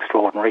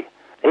extraordinary.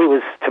 He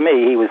was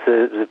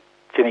the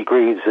Jimmy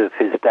Greaves of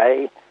his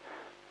day.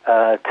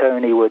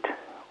 Tony would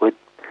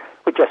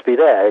just be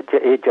there.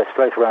 He'd just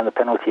float around the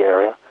penalty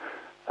area.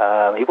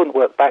 He wouldn't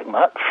work back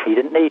much. He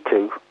didn't need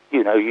to.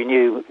 You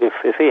knew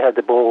if he had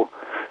the ball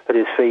at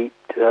his feet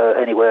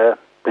anywhere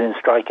within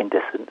striking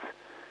distance,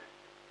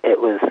 it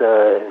was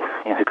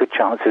a good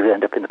chance he would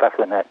end up in the back of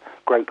the net.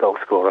 Great goal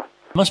scorer.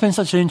 It must have been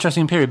such an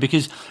interesting period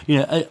because,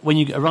 when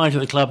you arrived at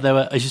the club, there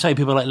were, as you say,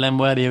 people like Len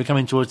Worthy who were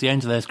coming towards the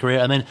end of their career,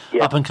 and then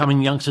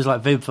up-and-coming youngsters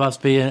like Viv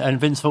Busby and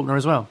Vince Faulkner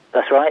as well.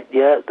 That's right,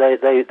 yeah.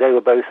 They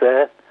were both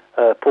there.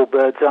 Paul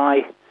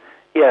Birdseye,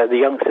 yeah, the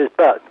youngsters.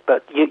 But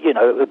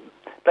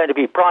playing to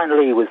be, Brian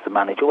Lee was the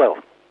manager. Well,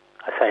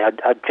 I say,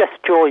 I'd just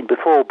joined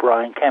before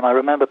Brian came. I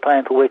remember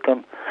playing for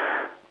Wycombe.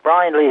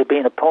 Brian Lee had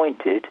been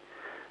appointed.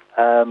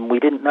 We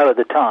didn't know at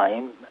the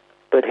time,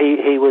 but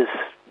he was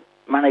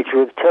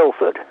manager of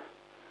Telford.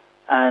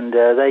 And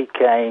they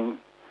came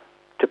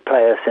to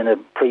play us in a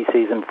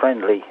pre-season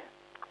friendly.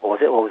 Or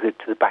was it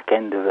to the back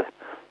end of the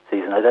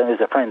season? I don't know, it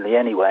was a friendly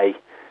anyway.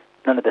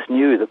 None of us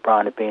knew that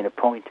Brian had been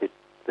appointed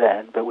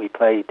then, but we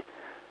played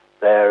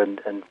there,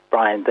 and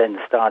Brian then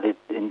started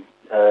in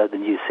the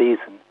new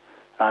season.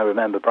 I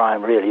remember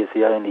Brian really is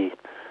the only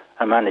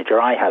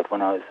manager I had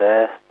when I was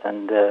there,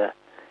 and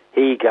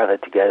he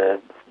gathered together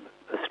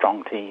a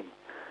strong team.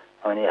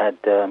 I mean, he had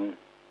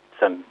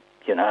some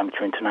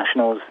amateur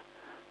internationals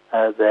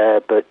there,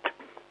 but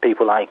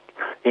people like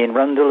Ian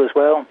Rundle as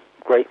well,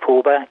 great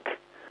fullback,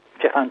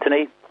 Jeff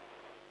Anthony,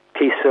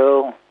 Keith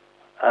Searle,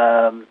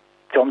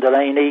 John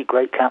Delaney,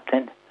 great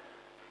captain.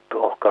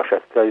 Oh gosh, I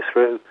have to go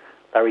through.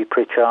 Larry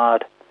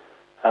Pritchard,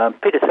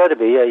 Peter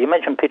Sotheby. Yeah, you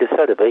mentioned Peter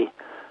Sotheby.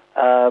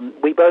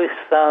 We both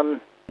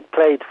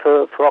played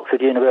for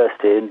Oxford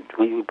University, and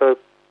we both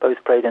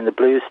played in the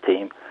Blues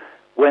team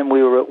when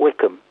we were at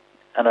Wycombe.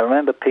 And I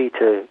remember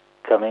Peter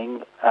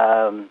coming.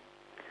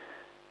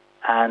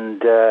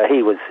 And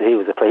he was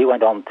a player. He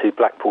went on to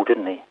Blackpool,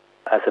 didn't he,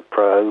 as a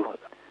pro?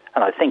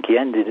 And I think he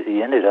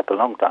ended up a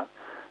long time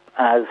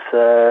as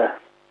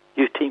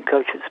youth team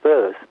coach at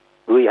Spurs.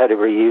 We had a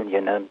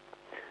reunion, and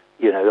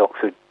the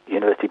Oxford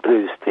University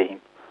Blues team.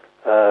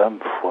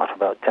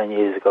 About 10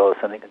 years ago or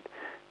something.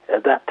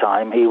 At that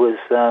time, he was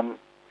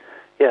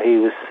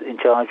in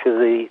charge of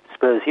the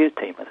Spurs youth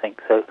team, I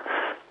think. So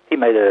he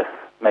made a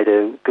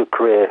good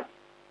career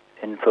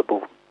in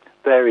football.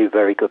 Very,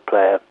 very good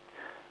player.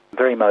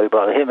 Very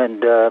mobile. Him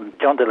and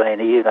John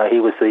Delaney, he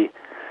was the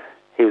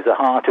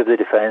heart of the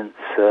defence.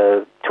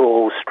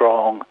 Tall,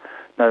 strong,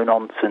 no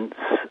nonsense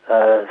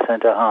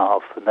centre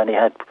half. And then he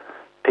had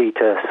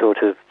Peter sort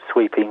of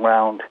sweeping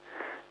round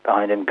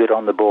behind him, good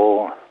on the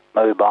ball,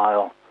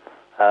 mobile.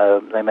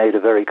 They made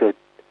a very good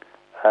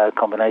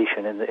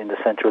combination in the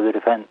centre of the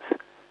defence.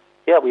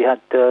 Yeah, we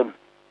had a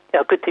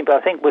good team. But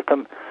I think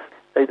Wycombe,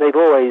 they've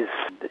always,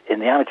 in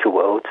the amateur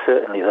world,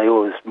 certainly they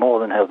always more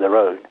than held their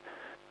own.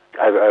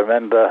 I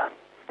remember,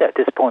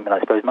 disappointment, I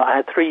suppose. I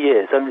had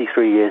only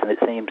 3 years, and it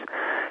seems,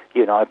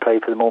 I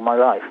played for them all my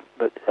life.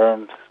 But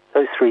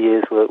those 3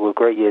 years were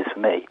great years for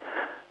me.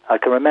 I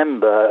can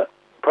remember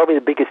probably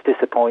the biggest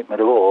disappointment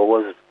of all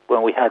was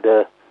when we had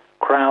a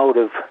crowd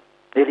of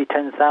nearly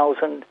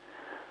 10,000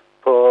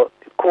 for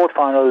the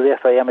quarter-final of the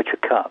FA Amateur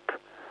Cup.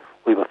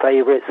 We were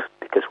favourites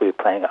because we were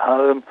playing at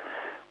home.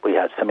 We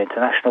had some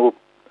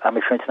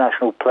amateur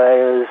international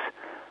players.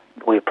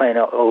 We were playing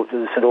at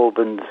St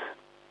Albans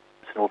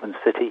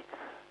City,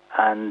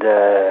 and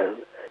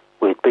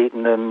we'd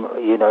beaten them,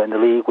 in the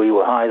league. We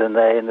were higher than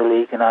they in the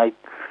league, and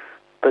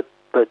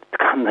but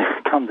come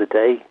the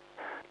day,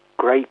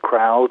 great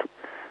crowd.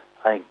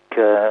 I think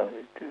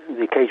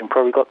the occasion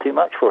probably got too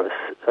much for us.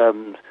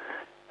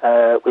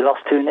 We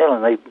lost 2-0,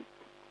 and to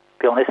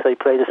be honest, they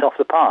played us off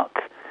the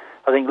park.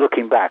 I think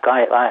looking back,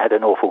 I had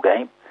an awful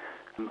game.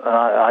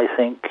 I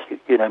think,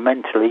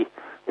 mentally,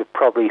 we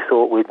probably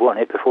thought we'd won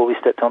it before we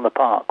stepped on the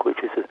park, which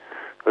is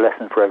a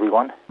lesson for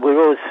everyone. We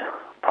were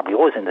probably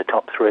always in the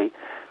top three.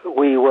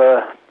 We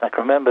were, I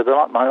can remember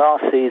my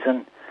last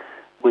season,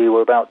 we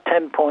were about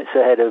 10 points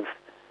ahead of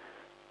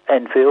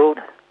Enfield,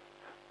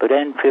 but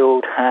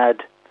Enfield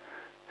had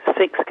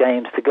 6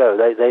 games to go.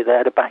 They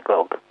had a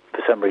backlog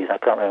for some reason. I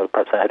can't remember.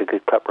 Perhaps they had a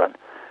good cup run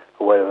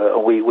or whatever.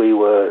 And we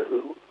were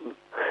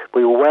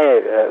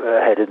way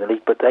ahead in the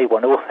league, but they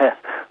won all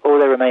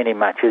their remaining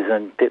matches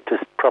and dipped us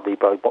probably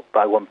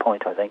by 1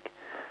 point, I think.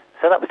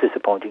 So that was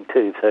disappointing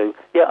too. So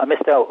yeah, I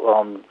missed out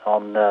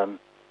on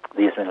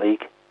the Eastern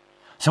League.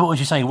 So what would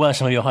you say were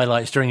some of your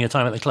highlights during your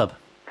time at the club?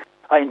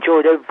 I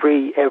enjoyed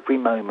every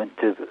moment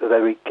of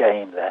every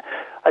game there.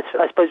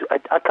 I suppose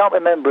I can't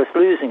remember us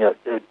losing at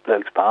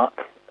Lokes Park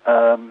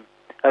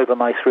over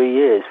my 3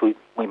 years. We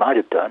might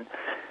have done.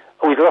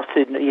 We lost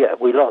in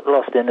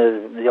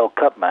the old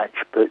cup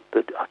match, but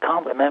I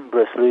can't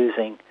remember us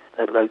losing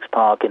at Lokes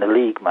Park in a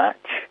league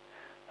match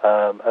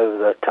over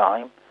that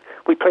time.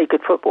 We played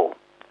good football.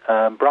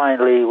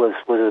 Brian Lee was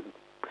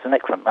an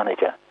excellent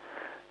manager,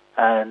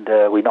 and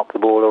we knocked the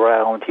ball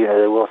around.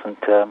 There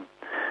wasn't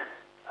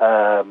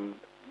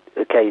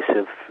a case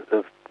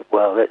of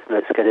well,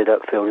 let's get it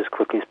upfield as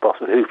quickly as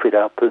possible, hoof it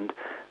up, and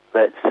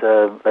let's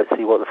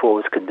see what the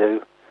forwards can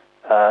do.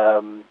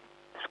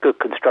 It's good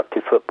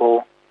constructive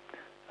football.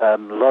 A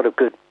lot of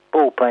good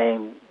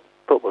ball-playing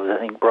footballers. I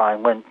think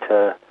Brian went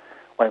for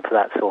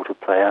that sort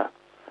of player.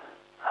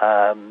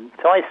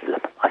 So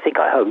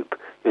I hope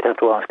you'd have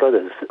to ask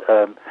others.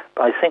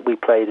 But I think we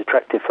played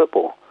attractive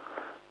football.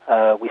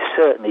 We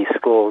certainly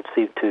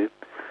seemed to,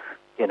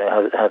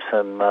 have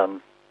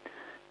some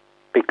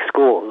big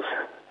scores.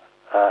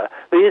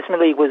 The Eastern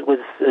League was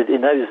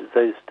in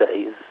those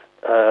days.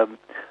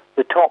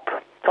 The top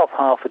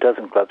half a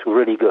dozen clubs were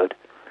really good.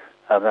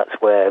 That's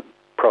where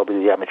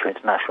probably the amateur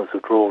internationals were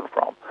drawn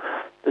from.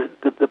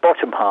 The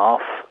bottom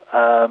half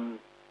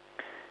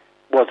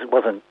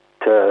wasn't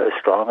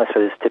strong, I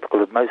suppose,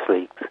 typical of most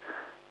leagues.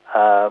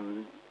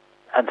 And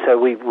so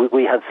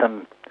we had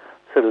some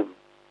sort of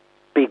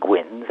big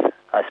wins,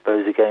 I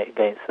suppose,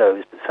 against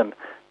those, but some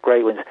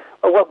great wins.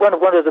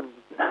 One of the,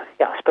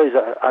 I suppose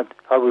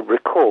I would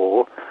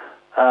recall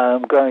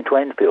going to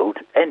Enfield.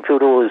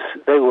 Enfield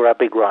they were our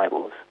big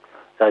rivals.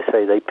 As I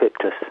say, they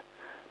picked us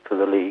for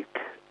the league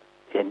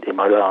in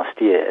my last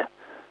year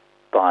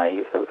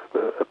by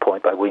a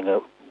point, by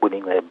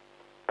winning their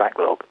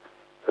backlog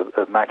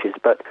of matches.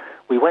 But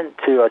we went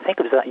to, I think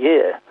it was that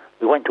year,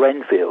 we went to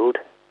Enfield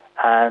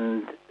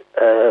and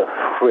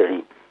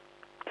really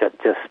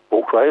just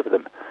walked right over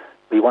them.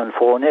 We won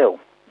 4-0.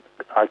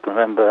 I can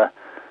remember,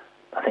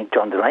 I think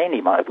John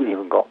Delaney might have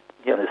even got,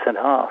 the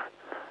centre half,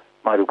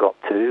 might have got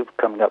 2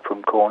 coming up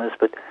from corners.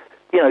 But,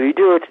 you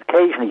do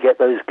occasionally get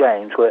those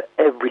games where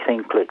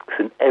everything clicks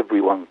and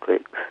everyone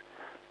clicks.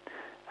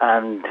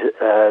 And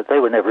they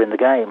were never in the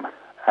game.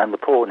 And the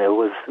 4-0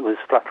 was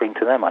flattering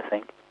to them, I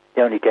think.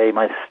 The only game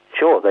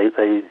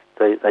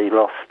they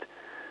lost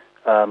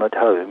at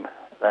home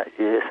that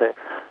year. So.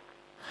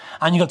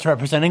 And you got to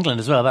represent England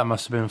as well. That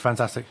must have been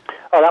fantastic.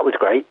 Oh, that was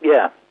great.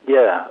 Yeah.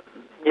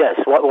 Yes,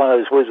 one of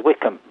those was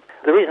Wycombe.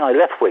 The reason I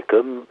left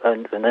Wycombe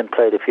and then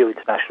played a few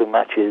international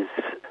matches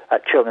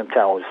at Cheltenham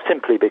Town was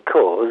simply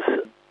because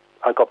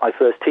I got my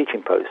first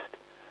teaching post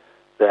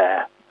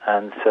there.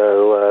 And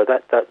so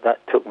that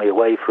took me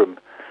away from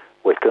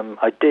Wycombe.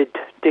 I did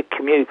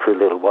commute for a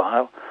little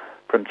while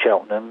from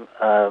Cheltenham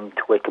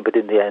to Wycombe, but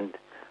in the end,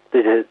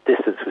 the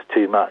distance was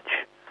too much.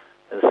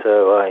 And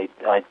so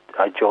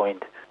I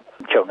joined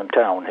Cheltenham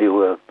Town, who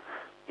were,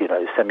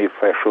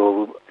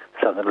 semi-professional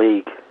Southern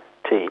League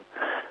team.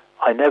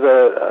 I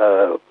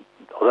never,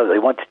 although they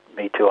wanted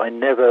me to, I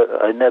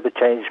never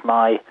changed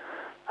my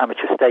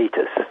amateur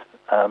status,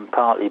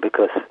 partly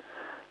because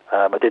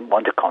I didn't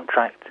want a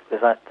contract,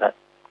 because that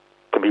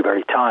can be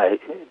very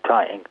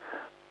tiring.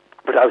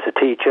 But I was a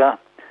teacher,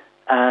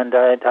 and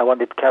I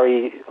wanted to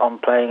carry on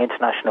playing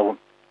international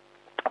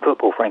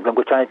football for England,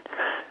 which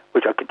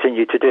I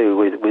continued to do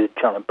with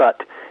Cheltenham.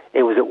 But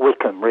it was at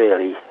Wycombe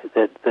really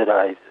that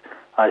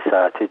I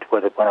started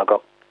when I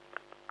got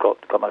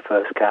my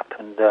first cap,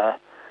 and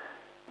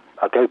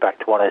I go back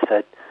to what I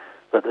said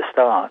at the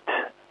start.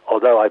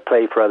 Although I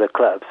played for other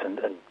clubs, and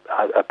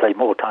I played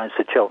more times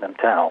for Cheltenham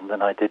Town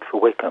than I did for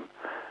Wycombe,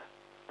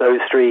 those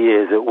 3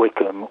 years at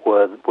Wycombe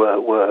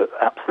were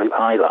absolute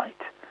highlight.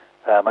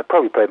 I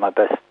probably played my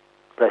best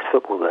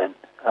football then,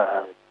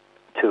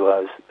 to I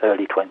was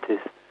early 20s.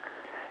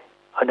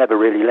 I never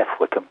really left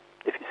Wycombe,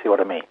 if you see what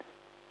I mean.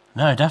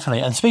 No,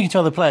 definitely. And speaking to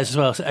other players as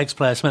well,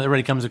 ex-players, something that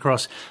really comes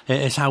across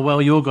is how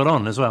well you all got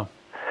on as well.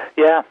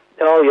 Yeah.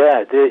 Oh,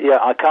 yeah.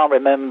 I can't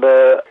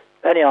remember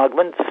any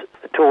arguments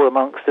at all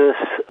amongst us,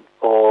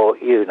 or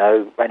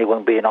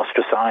anyone being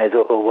ostracised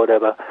or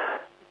whatever.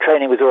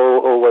 Training was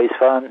always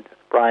fun.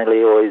 Brian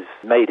Lee always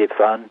made it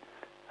fun.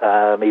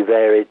 He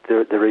varied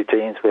the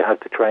routines we had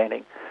for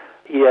training.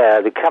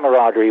 Yeah, the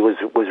camaraderie was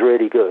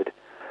really good.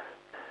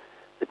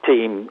 The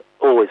team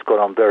always got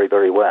on very,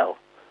 very well.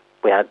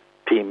 We had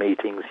team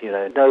meetings,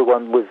 no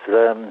one was,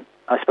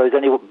 I suppose,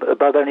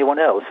 above anyone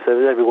else,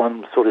 so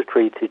everyone sort of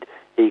treated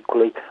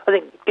equally. I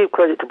think, give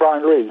credit to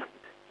Brian Lee.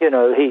 He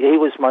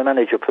was my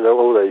manager for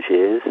all those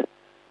years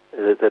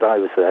that I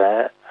was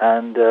there,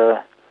 and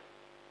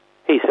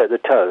he set the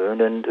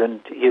tone,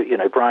 and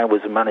Brian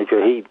was a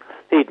manager. He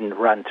didn't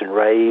rant and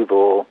rave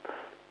or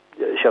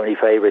show any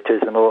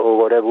favouritism or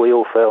whatever. We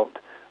all felt,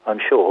 I'm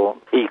sure,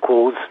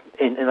 equals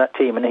in that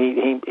team, and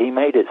he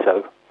made it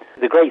so.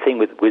 The great thing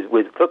with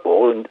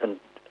football and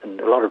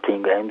a lot of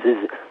team games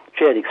is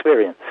shared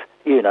experience.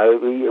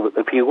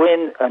 If you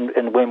win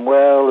and win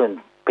well and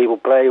people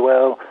play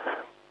well,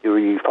 you're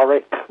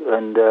euphoric,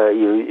 and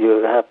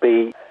you're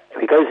happy.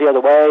 If it goes the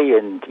other way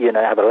and,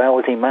 have a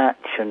lousy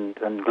match and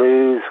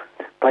lose,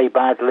 play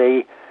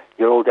badly,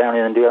 you're all down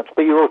in the ups,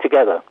 but you're all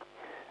together.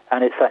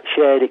 And it's that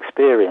shared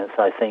experience,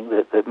 I think,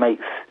 that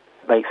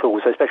makes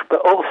all so special.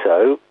 But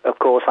also, of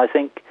course, I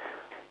think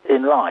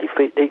in life,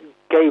 it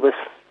gave us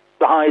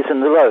the highs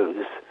and the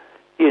lows,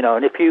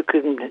 and if you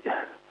can,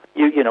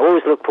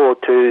 always look forward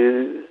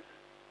to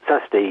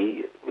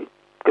Saturday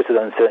because of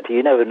the uncertainty.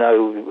 You never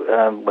know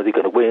whether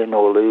you're going to win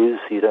or lose.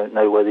 You don't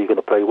know whether you're going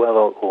to play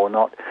well or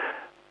not.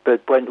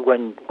 But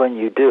when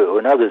you do,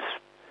 and others,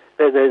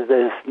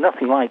 there's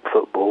nothing like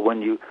football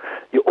when you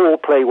all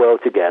play well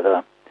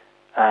together,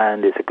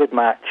 and it's a good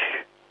match,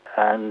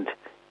 and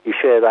you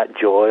share that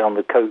joy on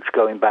the coach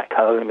going back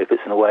home if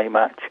it's an away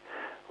match,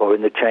 or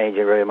in the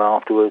changing room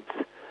afterwards.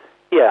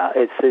 Yeah,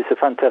 it's a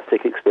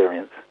fantastic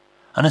experience.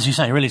 And as you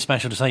say, really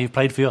special to say you've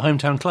played for your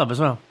hometown club as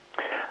well.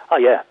 Oh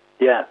yeah.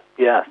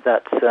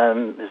 That's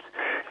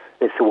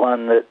it's the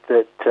one that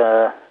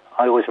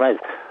I always made.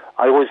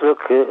 I always look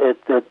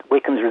at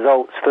Wycombe's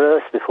results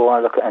first before I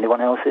look at anyone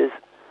else's.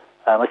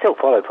 I still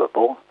follow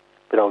football,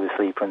 but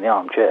obviously from the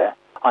armchair.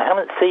 I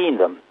haven't seen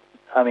them.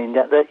 I mean,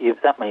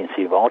 that may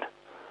seem odd,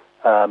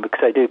 because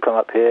they do come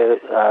up here.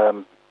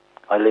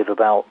 I live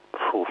about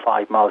 4 or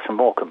 5 miles from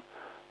Wycombe.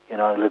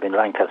 I live in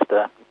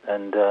Lancaster,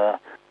 and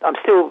I'm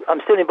still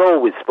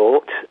involved with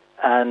sport,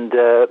 and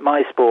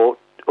my sport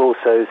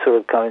also sort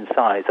of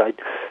coincides.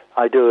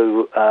 I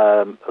do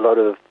a lot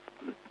of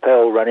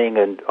trail running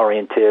and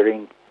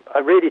orienteering. I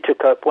really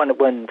took up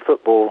when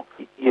football,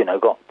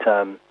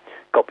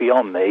 got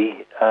beyond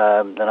me.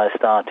 Then I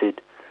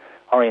started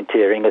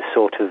orienteering as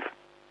sort of.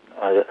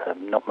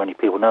 Not many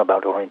people know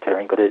about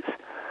orienteering, but it's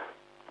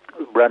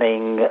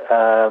running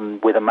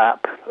with a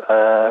map,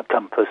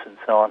 compass, and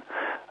so on.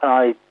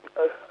 And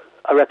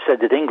I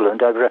represented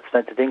England. I've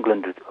represented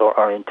England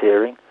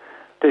orienteering.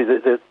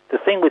 The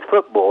thing with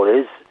football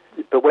is,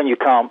 but when you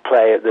can't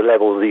play at the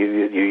level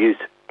you used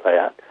to play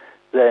at,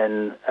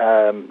 then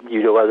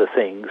you do other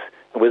things.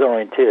 And with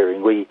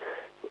orienteering,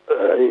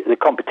 the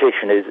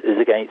competition is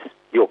against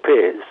your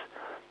peers,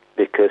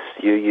 because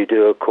you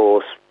do a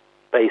course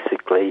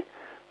basically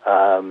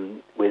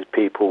with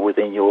people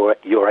within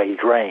your age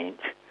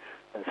range.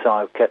 And so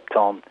I've kept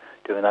on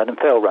doing that, and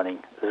trail running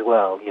as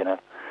well.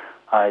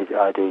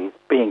 I do,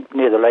 being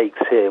near the lakes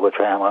here, which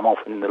I am. I'm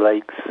often in the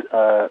lakes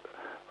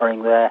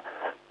running there,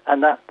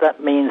 and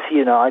that means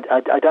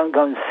I don't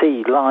go and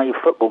see live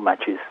football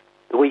matches.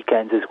 The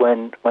weekends is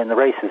when the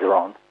races are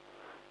on,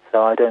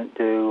 so I don't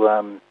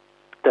do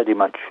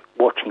much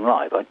watching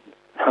live.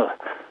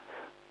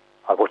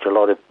 I watch a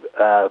lot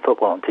of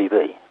football on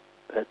TV.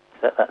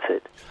 That's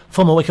it.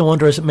 Former Wycombe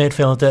Wanderers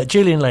midfielder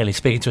Julian Lailey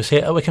speaking to us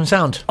here at Wycombe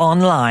Sound.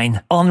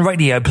 Online, on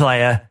Radio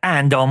Player,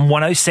 and on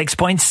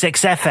 106.6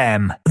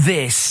 FM.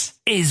 This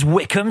is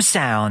Wycombe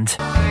Sound.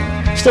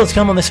 Still to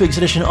come on this week's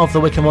edition of the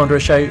Wycombe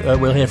Wanderers Show,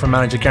 we'll hear from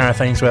manager Gareth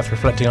Ainsworth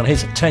reflecting on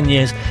his 10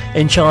 years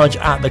in charge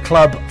at the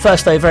club.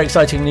 First day, very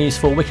exciting news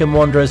for Wycombe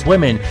Wanderers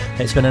Women.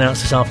 It's been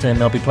announced this afternoon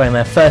they'll be playing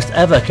their first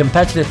ever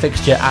competitive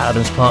fixture at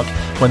Adams Park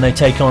when they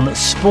take on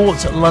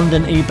Sport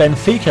London E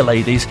Benfica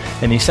ladies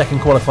in the second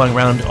qualifying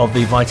round of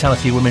the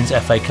Vitality Women's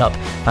FA Cup.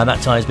 And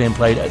that tie is being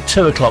played at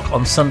 2 o'clock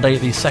on Sunday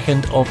the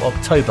 2nd of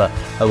October.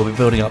 We'll be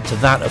building up to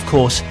that, of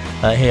course,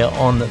 here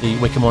on the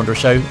Wycombe Wanderers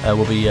Show.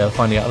 We'll be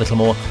finding out a little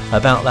more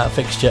about that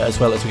fixture as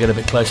well as we get a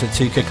bit closer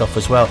to kick-off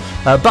as well.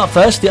 But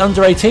first, the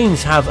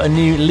under-18s have a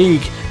new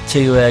league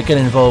to get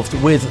involved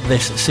with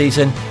this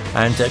season,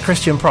 and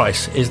Christian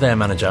Price is their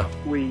manager.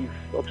 We've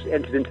obviously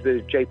entered into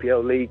the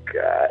JPL league.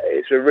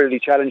 It's a really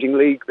challenging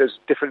league. There's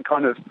different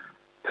kind of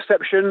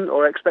perception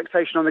or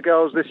expectation on the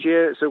girls this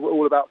year. So we're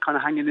all about kind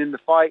of hanging in the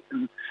fight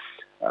and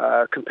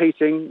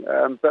competing,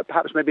 but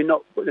perhaps maybe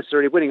not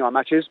necessarily winning our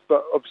matches,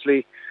 but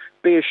obviously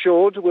be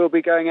assured we'll be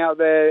going out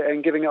there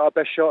and giving it our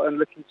best shot and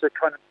looking to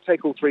kind of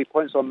take all 3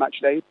 points on match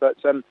day. But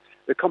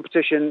the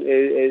competition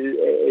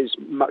is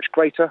much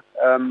greater.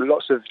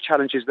 Lots of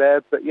challenges there.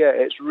 But yeah,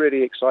 it's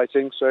really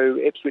exciting. So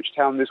Ipswich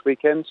Town this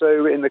weekend.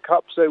 So in the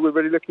Cup. So we're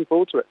really looking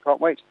forward to it.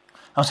 Can't wait.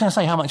 I was going to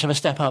say, how much of a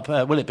step up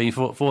will it be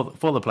for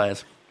the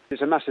players?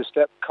 It's a massive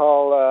step.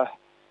 Carl,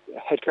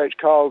 head coach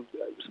Carl,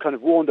 kind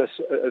of warned us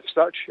as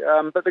such.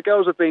 But the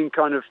girls have been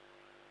kind of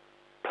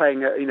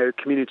playing at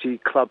community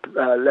club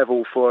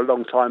level for a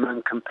long time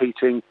and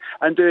competing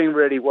and doing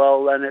really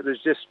well, and it was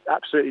just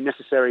absolutely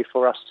necessary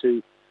for us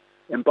to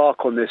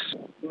embark on this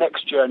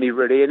next journey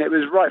really, and it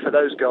was right for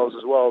those girls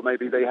as well.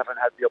 Maybe they haven't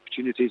had the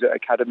opportunities at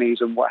academies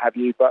and what have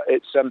you, but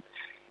it's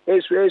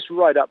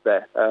right up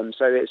there.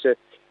 So it's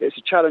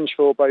a challenge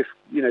for both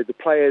the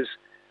players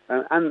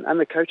and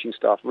the coaching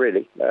staff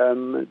really.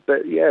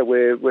 But yeah,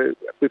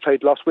 we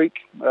played last week,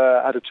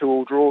 had a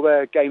 2-2 draw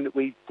there, a game that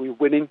we were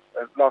winning.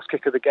 Last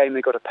kick of the game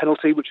they got a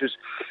penalty, which was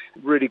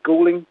really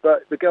galling,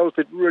 but the girls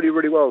did really,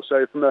 really well.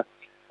 So from a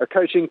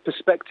coaching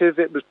perspective,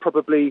 it was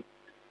probably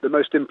the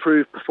most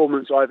improved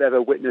performance I've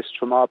ever witnessed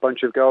from our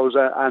bunch of girls,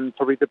 and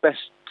probably the best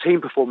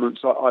team performance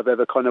I've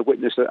ever kind of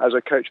witnessed as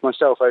a coach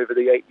myself over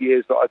the 8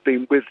 years that I've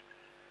been with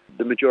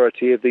the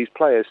majority of these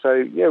players. So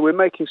yeah, we're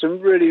making some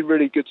really,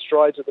 really good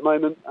strides at the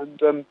moment, and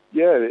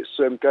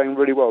it's going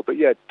really well. But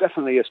yeah,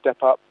 definitely a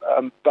step up.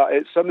 But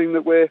it's something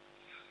that we're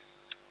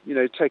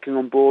taking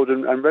on board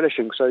and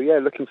relishing. So yeah,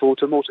 looking forward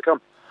to more to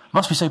come.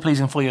 Must be so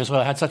pleasing for you as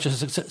well. Had such a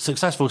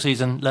successful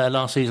season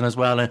last season as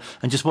well,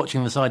 and just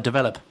watching the side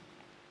develop.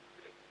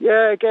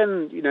 Yeah,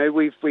 again,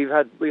 we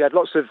had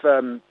lots of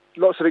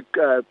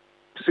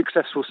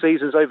successful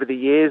seasons over the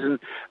years, and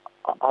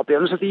I'll be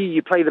honest with you,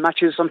 you play the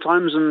matches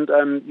sometimes,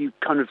 and you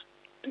kind of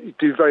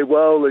do very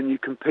well, and you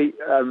compete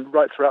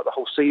right throughout the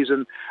whole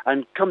season.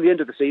 And come the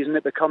end of the season,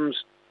 it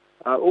becomes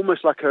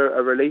almost like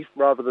a relief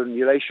rather than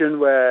elation,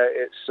 where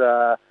it's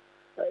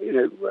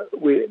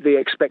the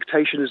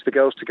expectation is the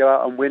girls to go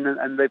out and win,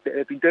 and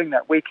they've been doing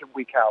that week in,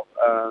 week out.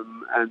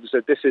 And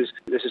so this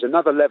is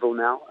another level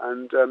now,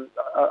 and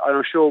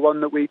I'm sure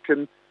one that we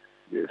can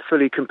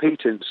fully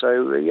compete in.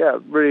 So yeah,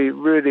 really,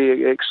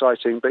 really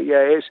exciting. But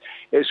yeah,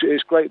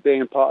 it's great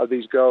being a part of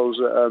these girls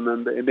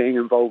and being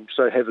involved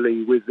so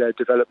heavily with their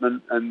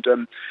development and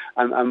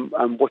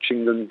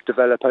watching them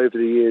develop over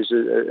the years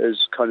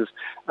as kind of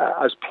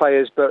as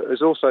players, but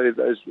as also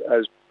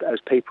as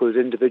people, as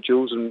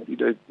individuals, and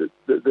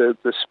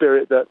the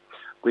spirit that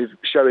we're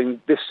showing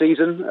this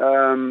season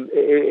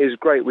is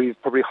great. We've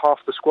probably half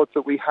the squad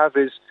that we have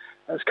has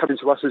come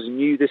to us as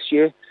new this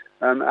year.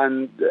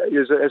 And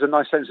there's a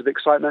nice sense of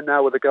excitement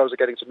now where the girls are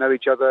getting to know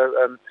each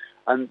other,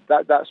 and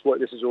that's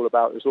what this is all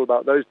about. It's all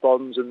about those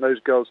bonds and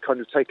those girls kind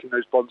of taking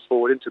those bonds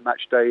forward into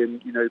match day,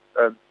 and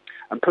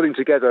and putting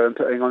together and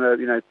putting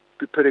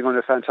on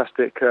a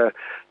fantastic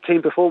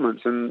team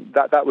performance. And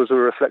that was a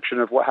reflection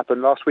of what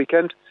happened last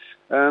weekend,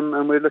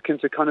 and we're looking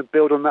to kind of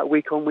build on that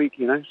week on week.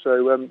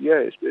 So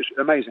it's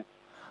amazing.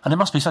 And it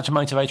must be such a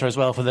motivator as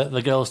well for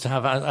the girls to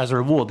have as a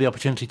reward the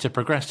opportunity to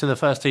progress to the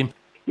first team.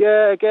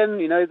 Yeah, again,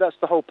 that's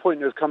the whole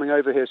point of coming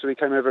over here. So we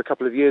came over a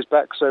couple of years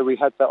back, so we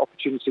had that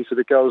opportunity for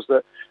the girls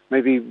that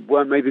maybe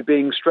weren't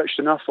being stretched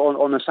enough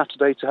on a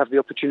Saturday to have the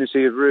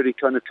opportunity of really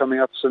kind of coming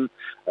up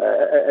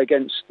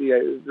against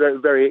very,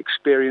 very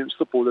experienced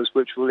footballers,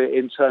 which will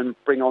in turn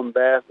bring on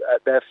their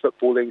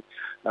footballing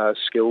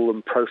skill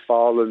and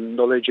profile and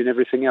knowledge and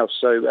everything else.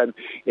 So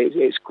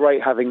it's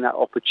great having that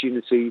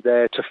opportunity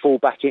there to fall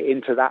back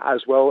into that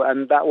as well,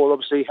 and that will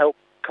obviously help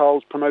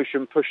Carl's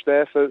promotion push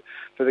there for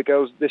the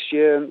girls this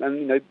year,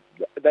 and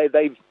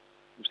they've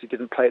obviously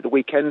didn't play at the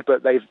weekend,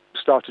 but they've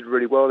started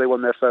really well. They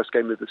won their first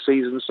game of the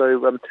season, so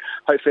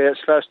hopefully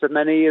it's first of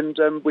many, and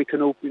we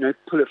can all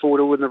pull it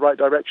forward all in the right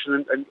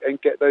direction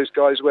and get those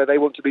guys where they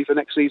want to be for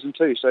next season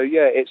too. So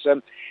yeah, it's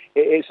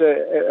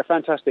a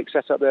fantastic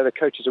setup there. The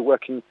coaches are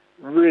working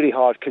really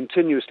hard,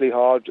 continuously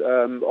hard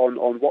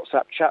on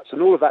WhatsApp chats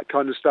and all of that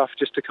kind of stuff,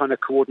 just to kind of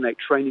coordinate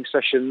training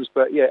sessions.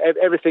 But yeah,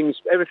 everything's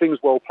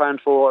well planned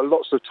for.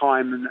 Lots of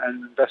time and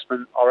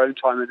investment, our own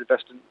time and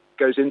investment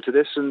goes into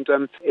this, and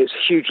it's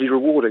hugely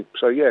rewarding.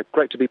 So yeah,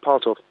 great to be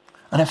part of.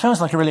 And it feels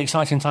like a really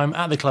exciting time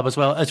at the club as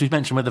well, as we've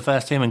mentioned with the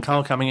first team and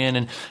Carl coming in,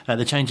 and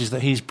the changes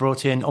that he's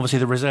brought in, obviously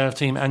the reserve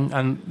team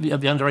and the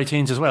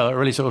under-18s as well, a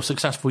really sort of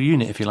successful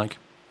unit, if you like.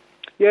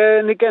 Yeah,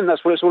 and again,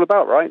 that's what it's all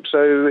about, right?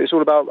 So it's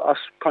all about us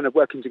kind of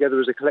working together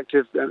as a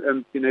collective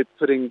and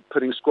putting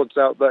squads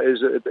out that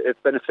is a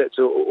benefit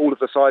to all of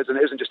the sides. And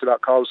it isn't just about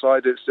Carl's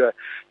side; it's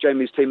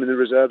Jamie's team in the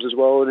reserves as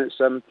well. And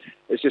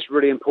it's just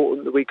really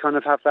important that we kind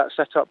of have that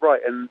set up right.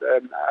 And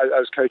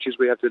as coaches,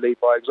 we have to lead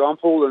by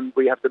example, and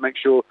we have to make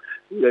sure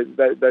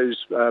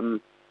that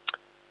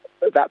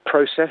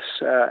process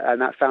and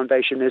that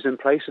foundation is in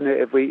place. And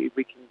if we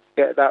can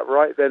get that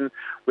right, then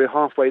we're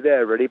halfway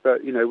there, really.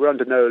 But we're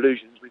under no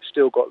illusions. We've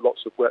still got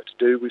lots of work to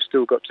do. We've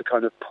still got to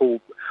kind of pull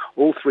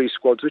all three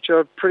squads, which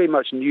are pretty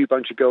much a new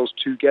bunch of girls,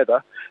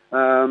 together.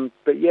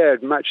 But yeah,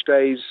 match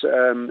days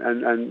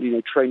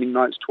and training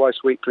nights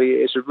twice weekly.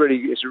 It's a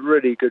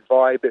really good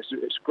vibe.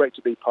 It's great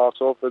to be part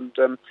of, and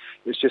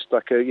it's just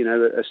like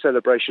a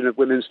celebration of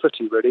women's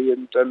footy, really.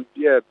 And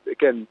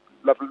again,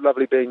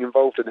 lovely being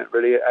involved in it,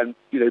 really, and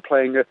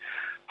playing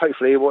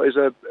hopefully what is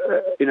a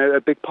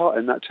big part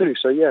in that too.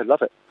 So yeah,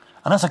 love it.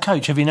 And as a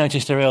coach, have you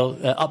noticed a real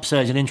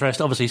upsurge in interest,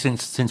 obviously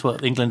since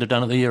what England have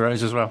done at the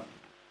Euros as well?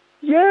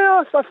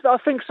 Yeah, I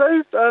think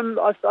so.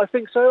 I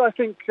think so. I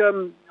think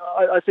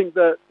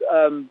that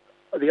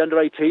the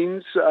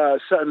under-18s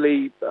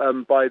certainly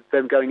by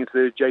them going into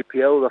the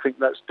JPL, I think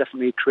that's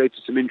definitely created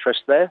some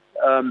interest there.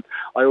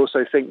 I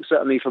also think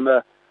certainly from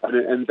an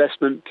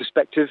investment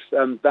perspective,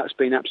 that's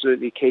been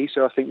absolutely key.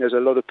 So I think there's a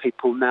lot of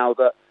people now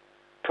that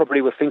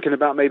probably were thinking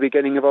about maybe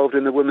getting involved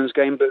in the women's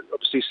game, but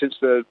obviously since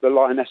the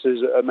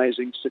Lionesses'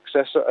 amazing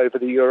success over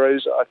the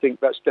Euros, I think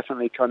that's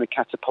definitely kind of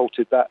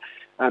catapulted that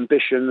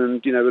ambition,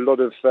 and a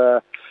lot of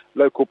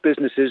local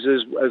businesses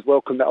has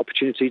welcomed that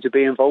opportunity to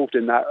be involved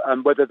in that,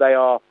 whether they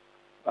are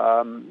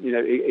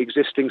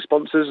existing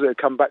sponsors that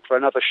come back for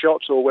another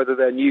shot, or whether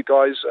they're new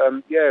guys.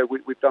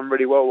 We've done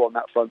really well on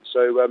that front.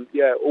 So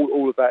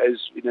all of that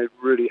is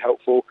really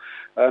helpful.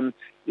 And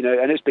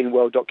it's been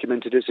well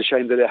documented. It's a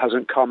shame that it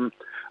hasn't come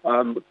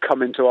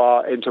come into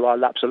our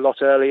laps a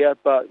lot earlier.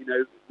 But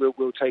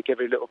we'll take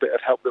every little bit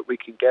of help that we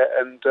can get,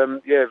 and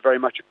very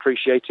much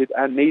appreciated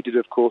and needed,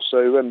 of course.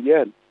 So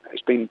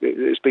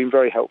it's been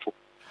very helpful.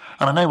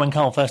 And I know when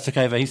Carl first took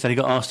over, he said he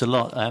got asked a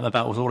lot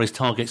about what all his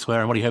targets were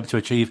and what he hoped to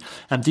achieve.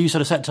 Do you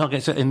sort of set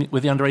targets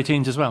with the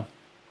under-18s as well?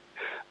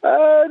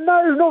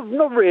 No,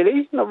 not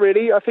really. Not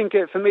really. I think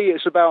for me,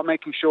 it's about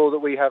making sure that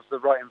we have the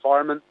right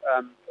environment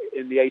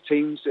in the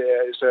 18s.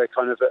 It's a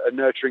kind of a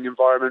nurturing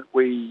environment.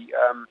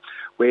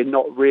 We're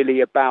not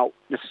really about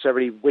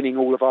necessarily winning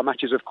all of our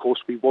matches. Of course,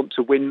 we want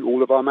to win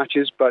all of our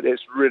matches, but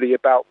it's really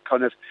about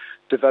kind of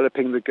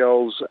developing the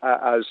girls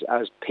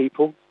as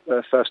people.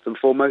 First and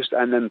foremost,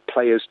 and then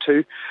players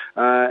too.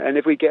 And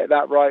if we get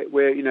that right,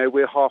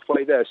 we're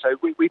halfway there. So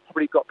we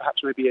probably got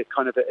perhaps maybe a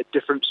kind of a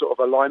different sort of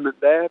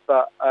alignment there,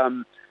 but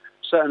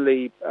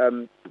certainly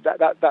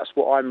that's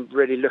what I'm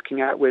really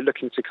looking at. We're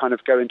looking to kind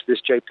of go into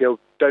this JPL.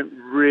 Don't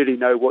really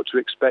know what to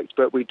expect,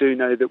 but we do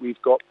know that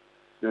we've got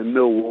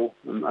Millwall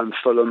and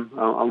Fulham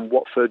and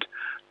Watford,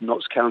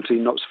 Notts County,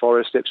 Notts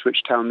Forest,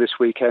 Ipswich Town this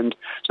weekend.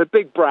 So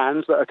big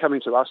brands that are coming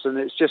to us, and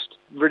it's just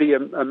really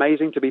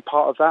amazing to be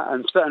part of that.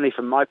 And certainly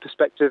from my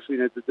perspective,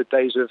 the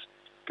days of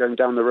going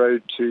down the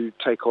road to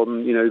take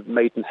on,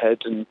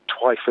 Maidenhead and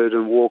Twyford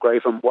and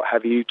Wargrave and what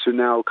have you, to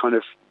now kind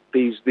of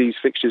these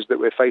fixtures that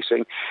we're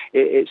facing,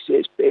 it's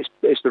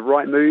the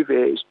right move.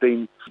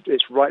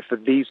 It's right for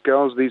these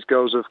girls. These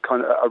girls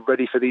are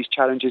ready for these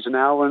challenges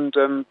now,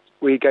 and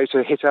we go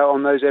to hit out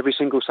on those every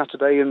single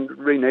Saturday and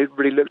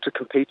really look to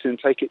compete and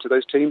take it to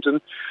those teams and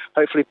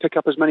hopefully pick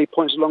up as many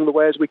points along the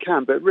way as we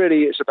can. But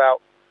really, it's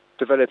about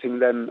developing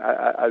them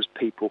as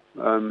people,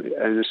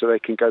 and so they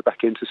can go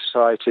back into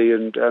society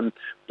and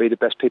be the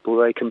best people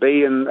they can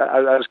be. And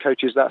as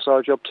coaches, that's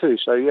our job too.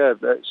 So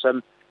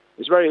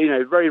it's very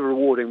very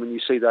rewarding when you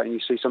see that, and you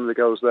see some of the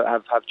girls that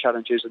have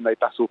challenges and they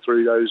battle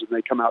through those and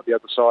they come out the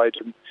other side.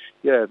 And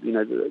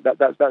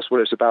that's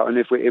what it's about. And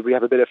if we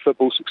have a bit of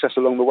football success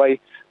along the way,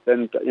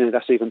 then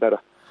that's even better.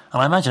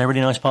 And I imagine a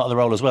really nice part of the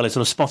role as well is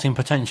sort of spotting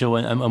potential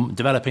and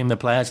developing the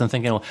players and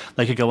thinking,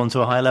 they could go on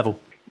to a higher level.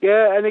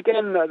 Yeah, and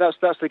again,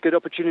 that's a good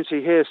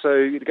opportunity here.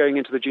 So going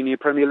into the Junior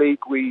Premier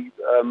League, we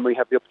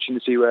have the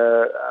opportunity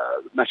where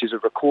matches are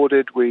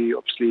recorded. We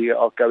obviously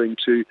are going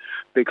to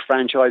big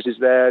franchises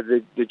there.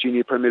 The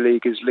Junior Premier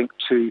League is linked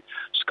to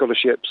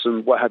scholarships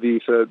and what have you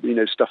for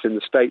stuff in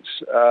the States.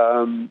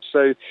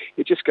 So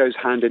it just goes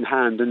hand in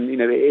hand, and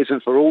it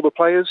isn't for all the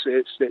players.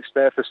 It's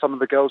there for some of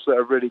the girls that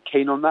are really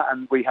keen on that,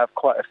 and we have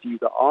quite a few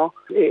that are.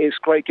 It's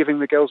great giving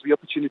the girls the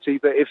opportunity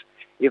that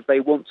if they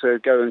want to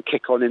go and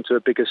kick on into a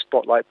bigger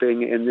spotlight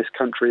being in this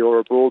country or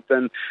abroad,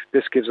 then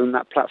this gives them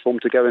that platform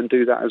to go and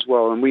do that as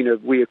well. And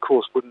we of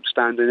course wouldn't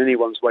stand in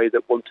anyone's way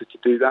that wanted to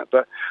do that,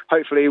 but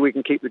hopefully we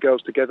can keep the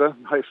girls together,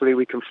 hopefully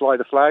we can fly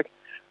the flag,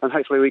 and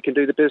hopefully we can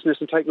do the business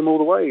and take them all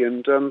the way.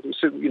 And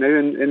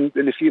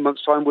in a few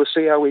months' time we'll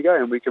see how we go,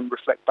 and we can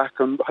reflect back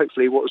on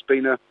hopefully what has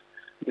been a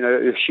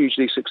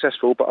hugely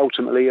successful but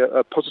ultimately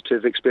a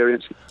positive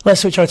experience.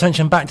 Let's switch our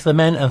attention back to the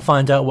men and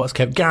find out what's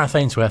kept Gareth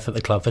Ainsworth at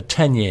the club for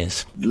 10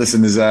 years.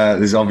 Listen,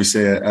 there's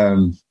obviously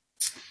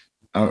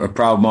a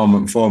proud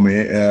moment for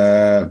me,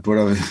 but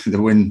the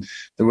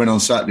win on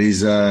Saturday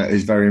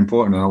is very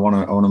important, and I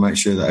want to make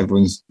sure that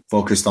everyone's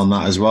focused on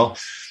that as well.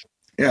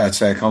 Yeah, I'd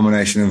say a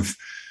combination of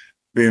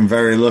being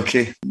very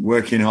lucky,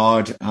 working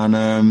hard,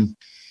 and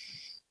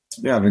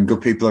having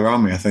good people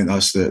around me. I think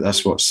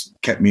that's what's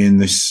kept me in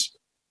this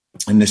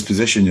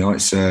position.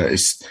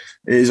 It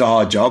is a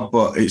hard job,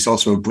 but it's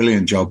also a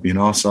brilliant job.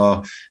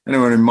 So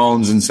anyone who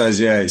moans and says,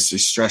 it's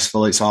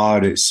stressful, it's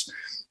hard, it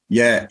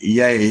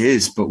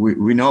is, but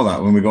we know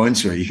that when we go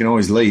into it. You can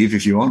always leave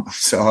if you want.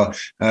 So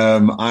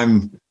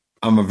I'm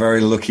a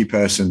very lucky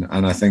person,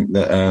 and I think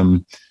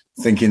that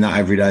thinking that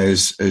every day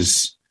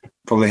has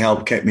probably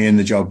helped keep me in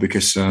the job,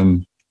 because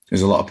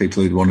there's a lot of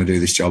people who'd want to do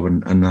this job,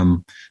 and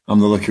I'm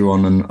the lucky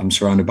one, and I'm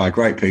surrounded by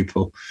great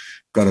people.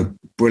 Got a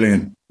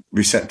brilliant,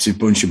 receptive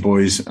bunch of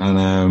boys,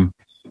 and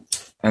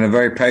a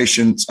very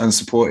patient and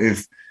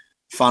supportive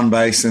fan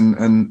base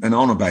and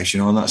owner base,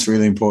 and that's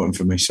really important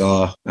for me.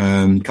 So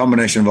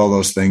combination of all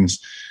those things.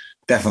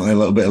 Definitely a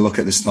little bit of luck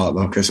at the start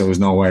though, because I was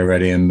no way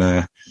ready,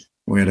 and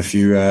we had a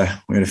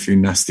few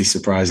nasty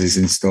surprises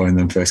in store in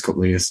them first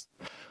couple of years.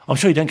 I'm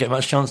sure you don't get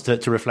much chance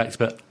to reflect,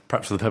 but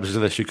perhaps for the purposes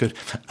of this you could.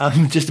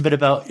 Just a bit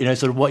about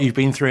sort of what you've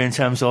been through in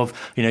terms of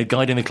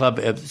guiding the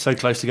club so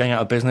close to going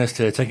out of business,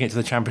 to taking it to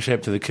the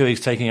Championship, to the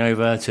Cougs taking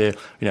over, to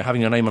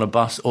having your name on a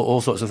bus,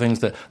 all sorts of things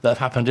that have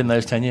happened in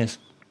those 10 years.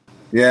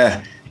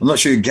 Yeah, I'm not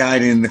sure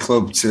guiding the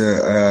club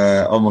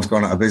to almost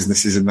going out of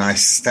business is a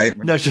nice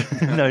statement. No,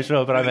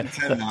 sure, but I mean,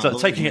 so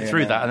taking it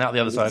through that and out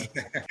the other side.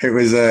 It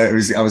was.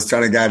 I was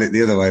trying to guide it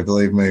the other way,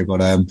 believe me.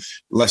 But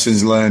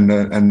lessons learned,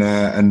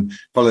 and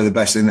probably the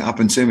best thing that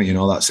happened to me,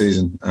 that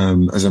season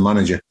as a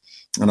manager.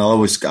 And I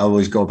always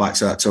go back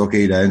to that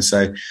Torquay day and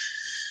say,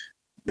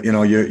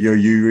 your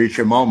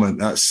eureka moment.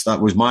 That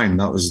was mine.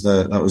 That was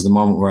the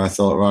moment where I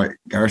thought, right,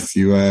 Gareth,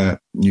 you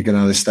can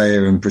either stay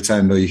here and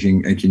pretend, or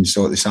you can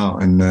sort this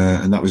out. And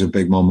that was a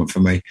big moment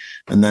for me.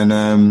 And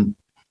then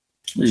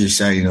as you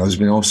say, there's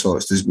been all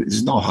sorts.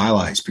 There's no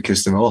highlights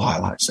because they're all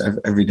highlights.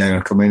 Every day I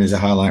come in as a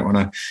highlight when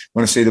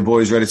I see the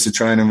boys ready to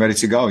train and ready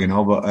to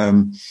go. But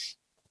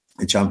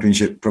the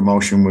championship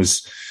promotion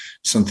was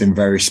something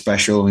very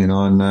special.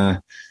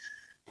 And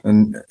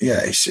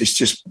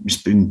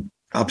it's been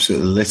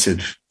absolutely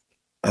littered.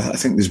 I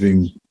think there's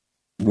been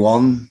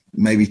 1,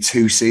 maybe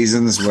 2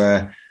 seasons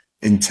where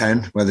in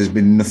 10 where there's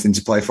been nothing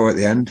to play for at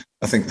the end.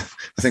 I think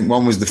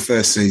one was the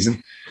first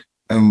season.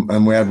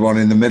 And we had one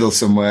in the middle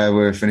somewhere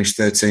where we finished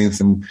 13th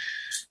and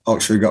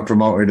Oxford got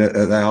promoted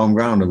at their home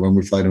ground when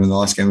we played them in the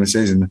last game of the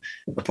season.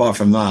 Apart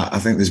from that, I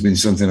think there's been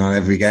something on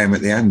every game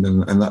at the end,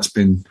 and it's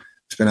been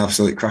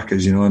absolute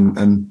crackers,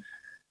 and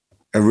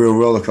a real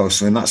roller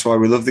coaster. And that's why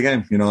we love the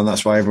game, and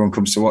that's why everyone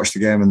comes to watch the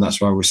game, and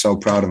that's why we're so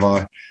proud of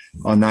our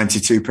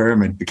 92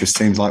 pyramid, because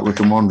teams like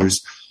Wycombe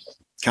Wanderers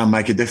can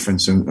make a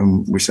difference,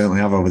 and we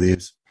certainly have over the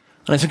years.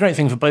 And it's a great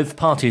thing for both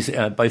parties,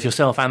 both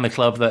yourself and the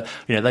club, that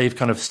they've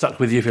kind of stuck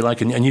with you, if you like,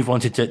 and you've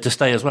wanted to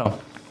stay as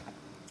well.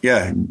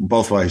 Yeah,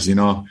 both ways. In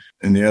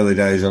the early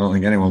days, I don't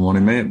think anyone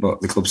wanted me, but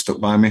the club stuck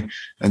by me.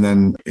 And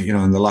then,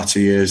 in the latter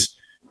years,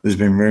 there's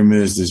been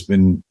rumours, there's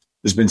been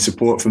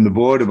support from the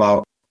board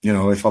about,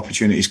 if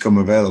opportunities come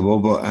available.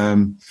 But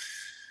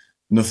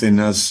nothing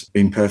has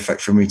been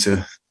perfect for me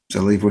to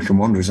leave Wycombe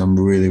Wanderers. I'm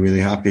really, really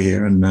happy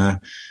here, and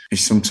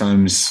it's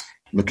sometimes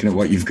looking at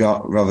what you've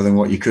got rather than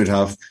what you could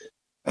have.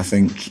 I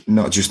think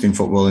not just in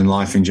football, in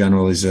life in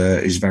general is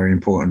very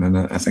important, and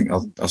I think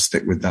I'll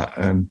stick with that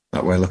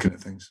way of looking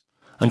at things.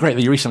 And great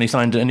that you recently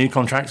signed a new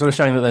contract, sort of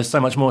showing that there's so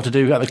much more to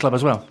do at the club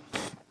as well.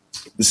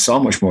 There's so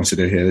much more to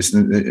do here. There's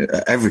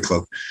every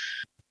club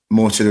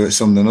more to do at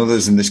some than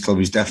others, and this club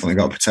has definitely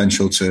got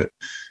potential to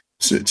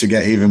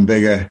get even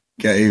bigger,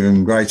 get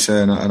even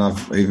greater, and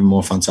have even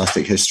more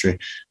fantastic history.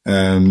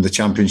 The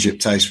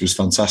championship taste was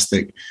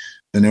fantastic.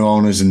 The new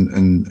owners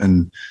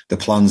and the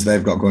plans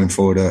they've got going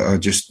forward are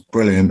just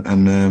brilliant.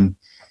 And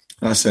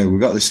like I say,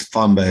 we've got this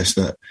fan base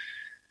that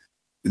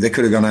they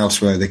could have gone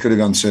elsewhere. They could have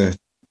gone to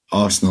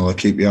Arsenal or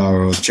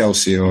QPR or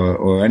Chelsea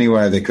or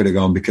anywhere they could have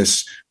gone,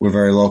 because we're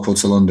very local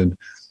to London.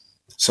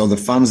 So the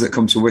fans that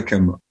come to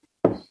Wycombe,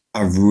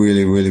 I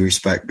really, really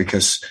respect,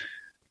 because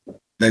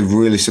they've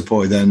really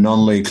supported their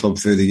non-league club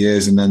through the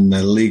years, and then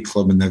their league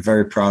club, and they're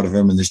very proud of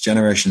them. And there's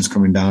generations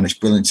coming down. It's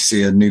brilliant to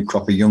see a new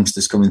crop of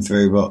youngsters coming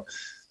through. But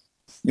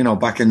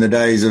back in the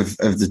days of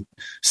the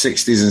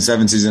 60s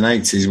and 70s and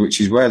 80s,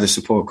 which is where the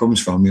support comes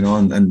from,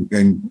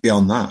 and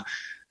beyond that,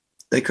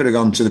 they could have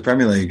gone to the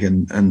Premier League,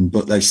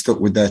 but they stuck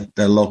with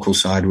their local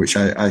side, which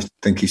I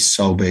think is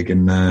so big,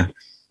 and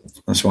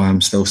that's why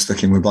I'm still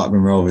sticking with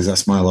Blackburn Rovers.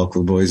 That's my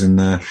local boys, and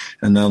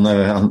they'll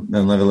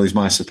never lose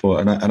my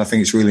support. And I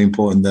think it's really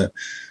important that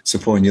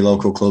supporting your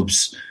local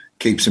clubs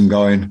keeps them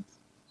going.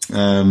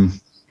 The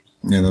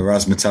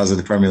razzmatazz of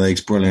the Premier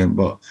League's brilliant,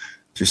 but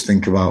just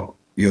think about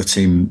your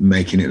team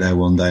making it there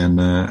one day, and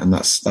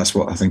that's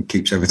what I think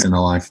keeps everything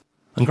alive.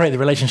 And great the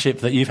relationship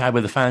that you've had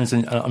with the fans,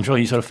 and I'm sure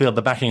you sort of feel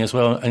the backing as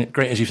well. And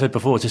great, as you've said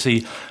before, to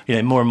see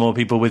more and more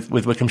people with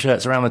Wycombe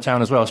shirts around the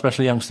town as well,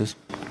 especially youngsters.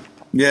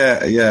 Yeah,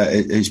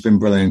 it's been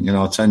brilliant.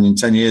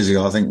 10 years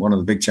ago, I think one of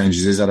the big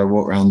changes is that I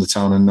walk around the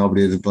town and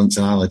nobody had blinked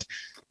an eyelid.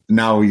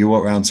 Now you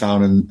walk around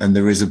town and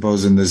there is a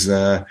buzz, and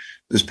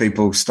there's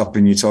people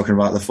stopping you talking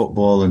about the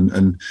football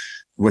and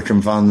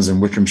Wycombe fans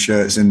and Wycombe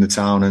shirts in the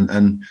town,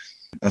 and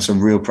that's a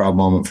real proud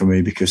moment for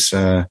me, because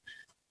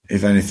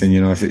if anything,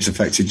 if it's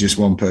affected just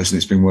one person,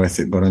 it's been worth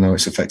it. But I know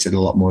it's affected a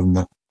lot more than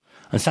that.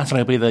 And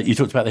Saturday will be you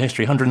talked about the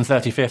history,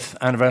 135th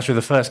anniversary of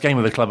the first game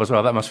of the club as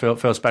well. That must feel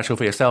special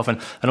for yourself and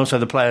also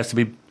the players to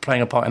be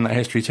playing a part in that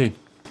history too.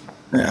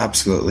 Yeah,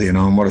 absolutely.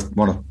 And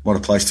what a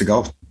place to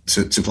go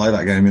to play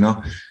that game.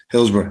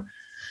 Hillsborough,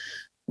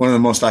 one of the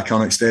most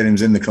iconic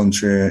stadiums in the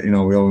country. We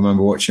all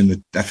remember watching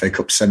the FA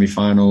Cup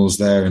semi-finals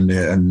there,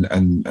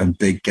 and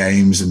big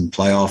games and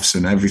playoffs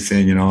and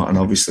everything. And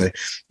obviously,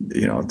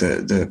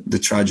 the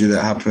tragedy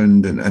that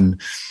happened,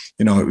 and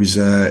it was.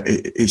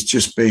 It's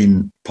just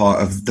been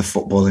part of the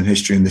footballing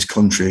history in this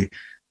country,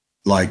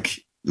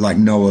 like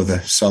no other.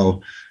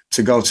 So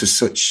to go to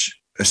such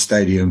a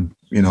stadium,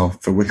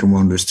 for Wycombe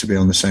Wanderers to be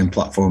on the same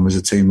platform as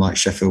a team like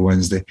Sheffield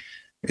Wednesday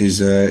is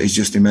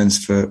just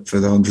immense for the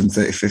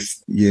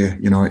 135th year.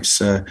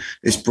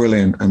 It's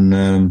brilliant,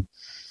 and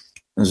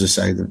as I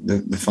say,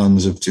 the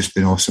fans have just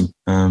been awesome.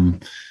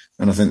 And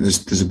I think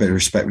there's a bit of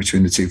respect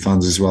between the two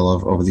fans as well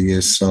over the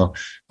years. So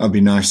that'd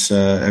be nice.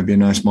 It'd be a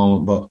nice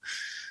moment. But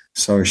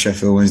sorry,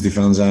 Sheffield Wednesday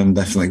fans, I'm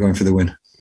definitely going for the win.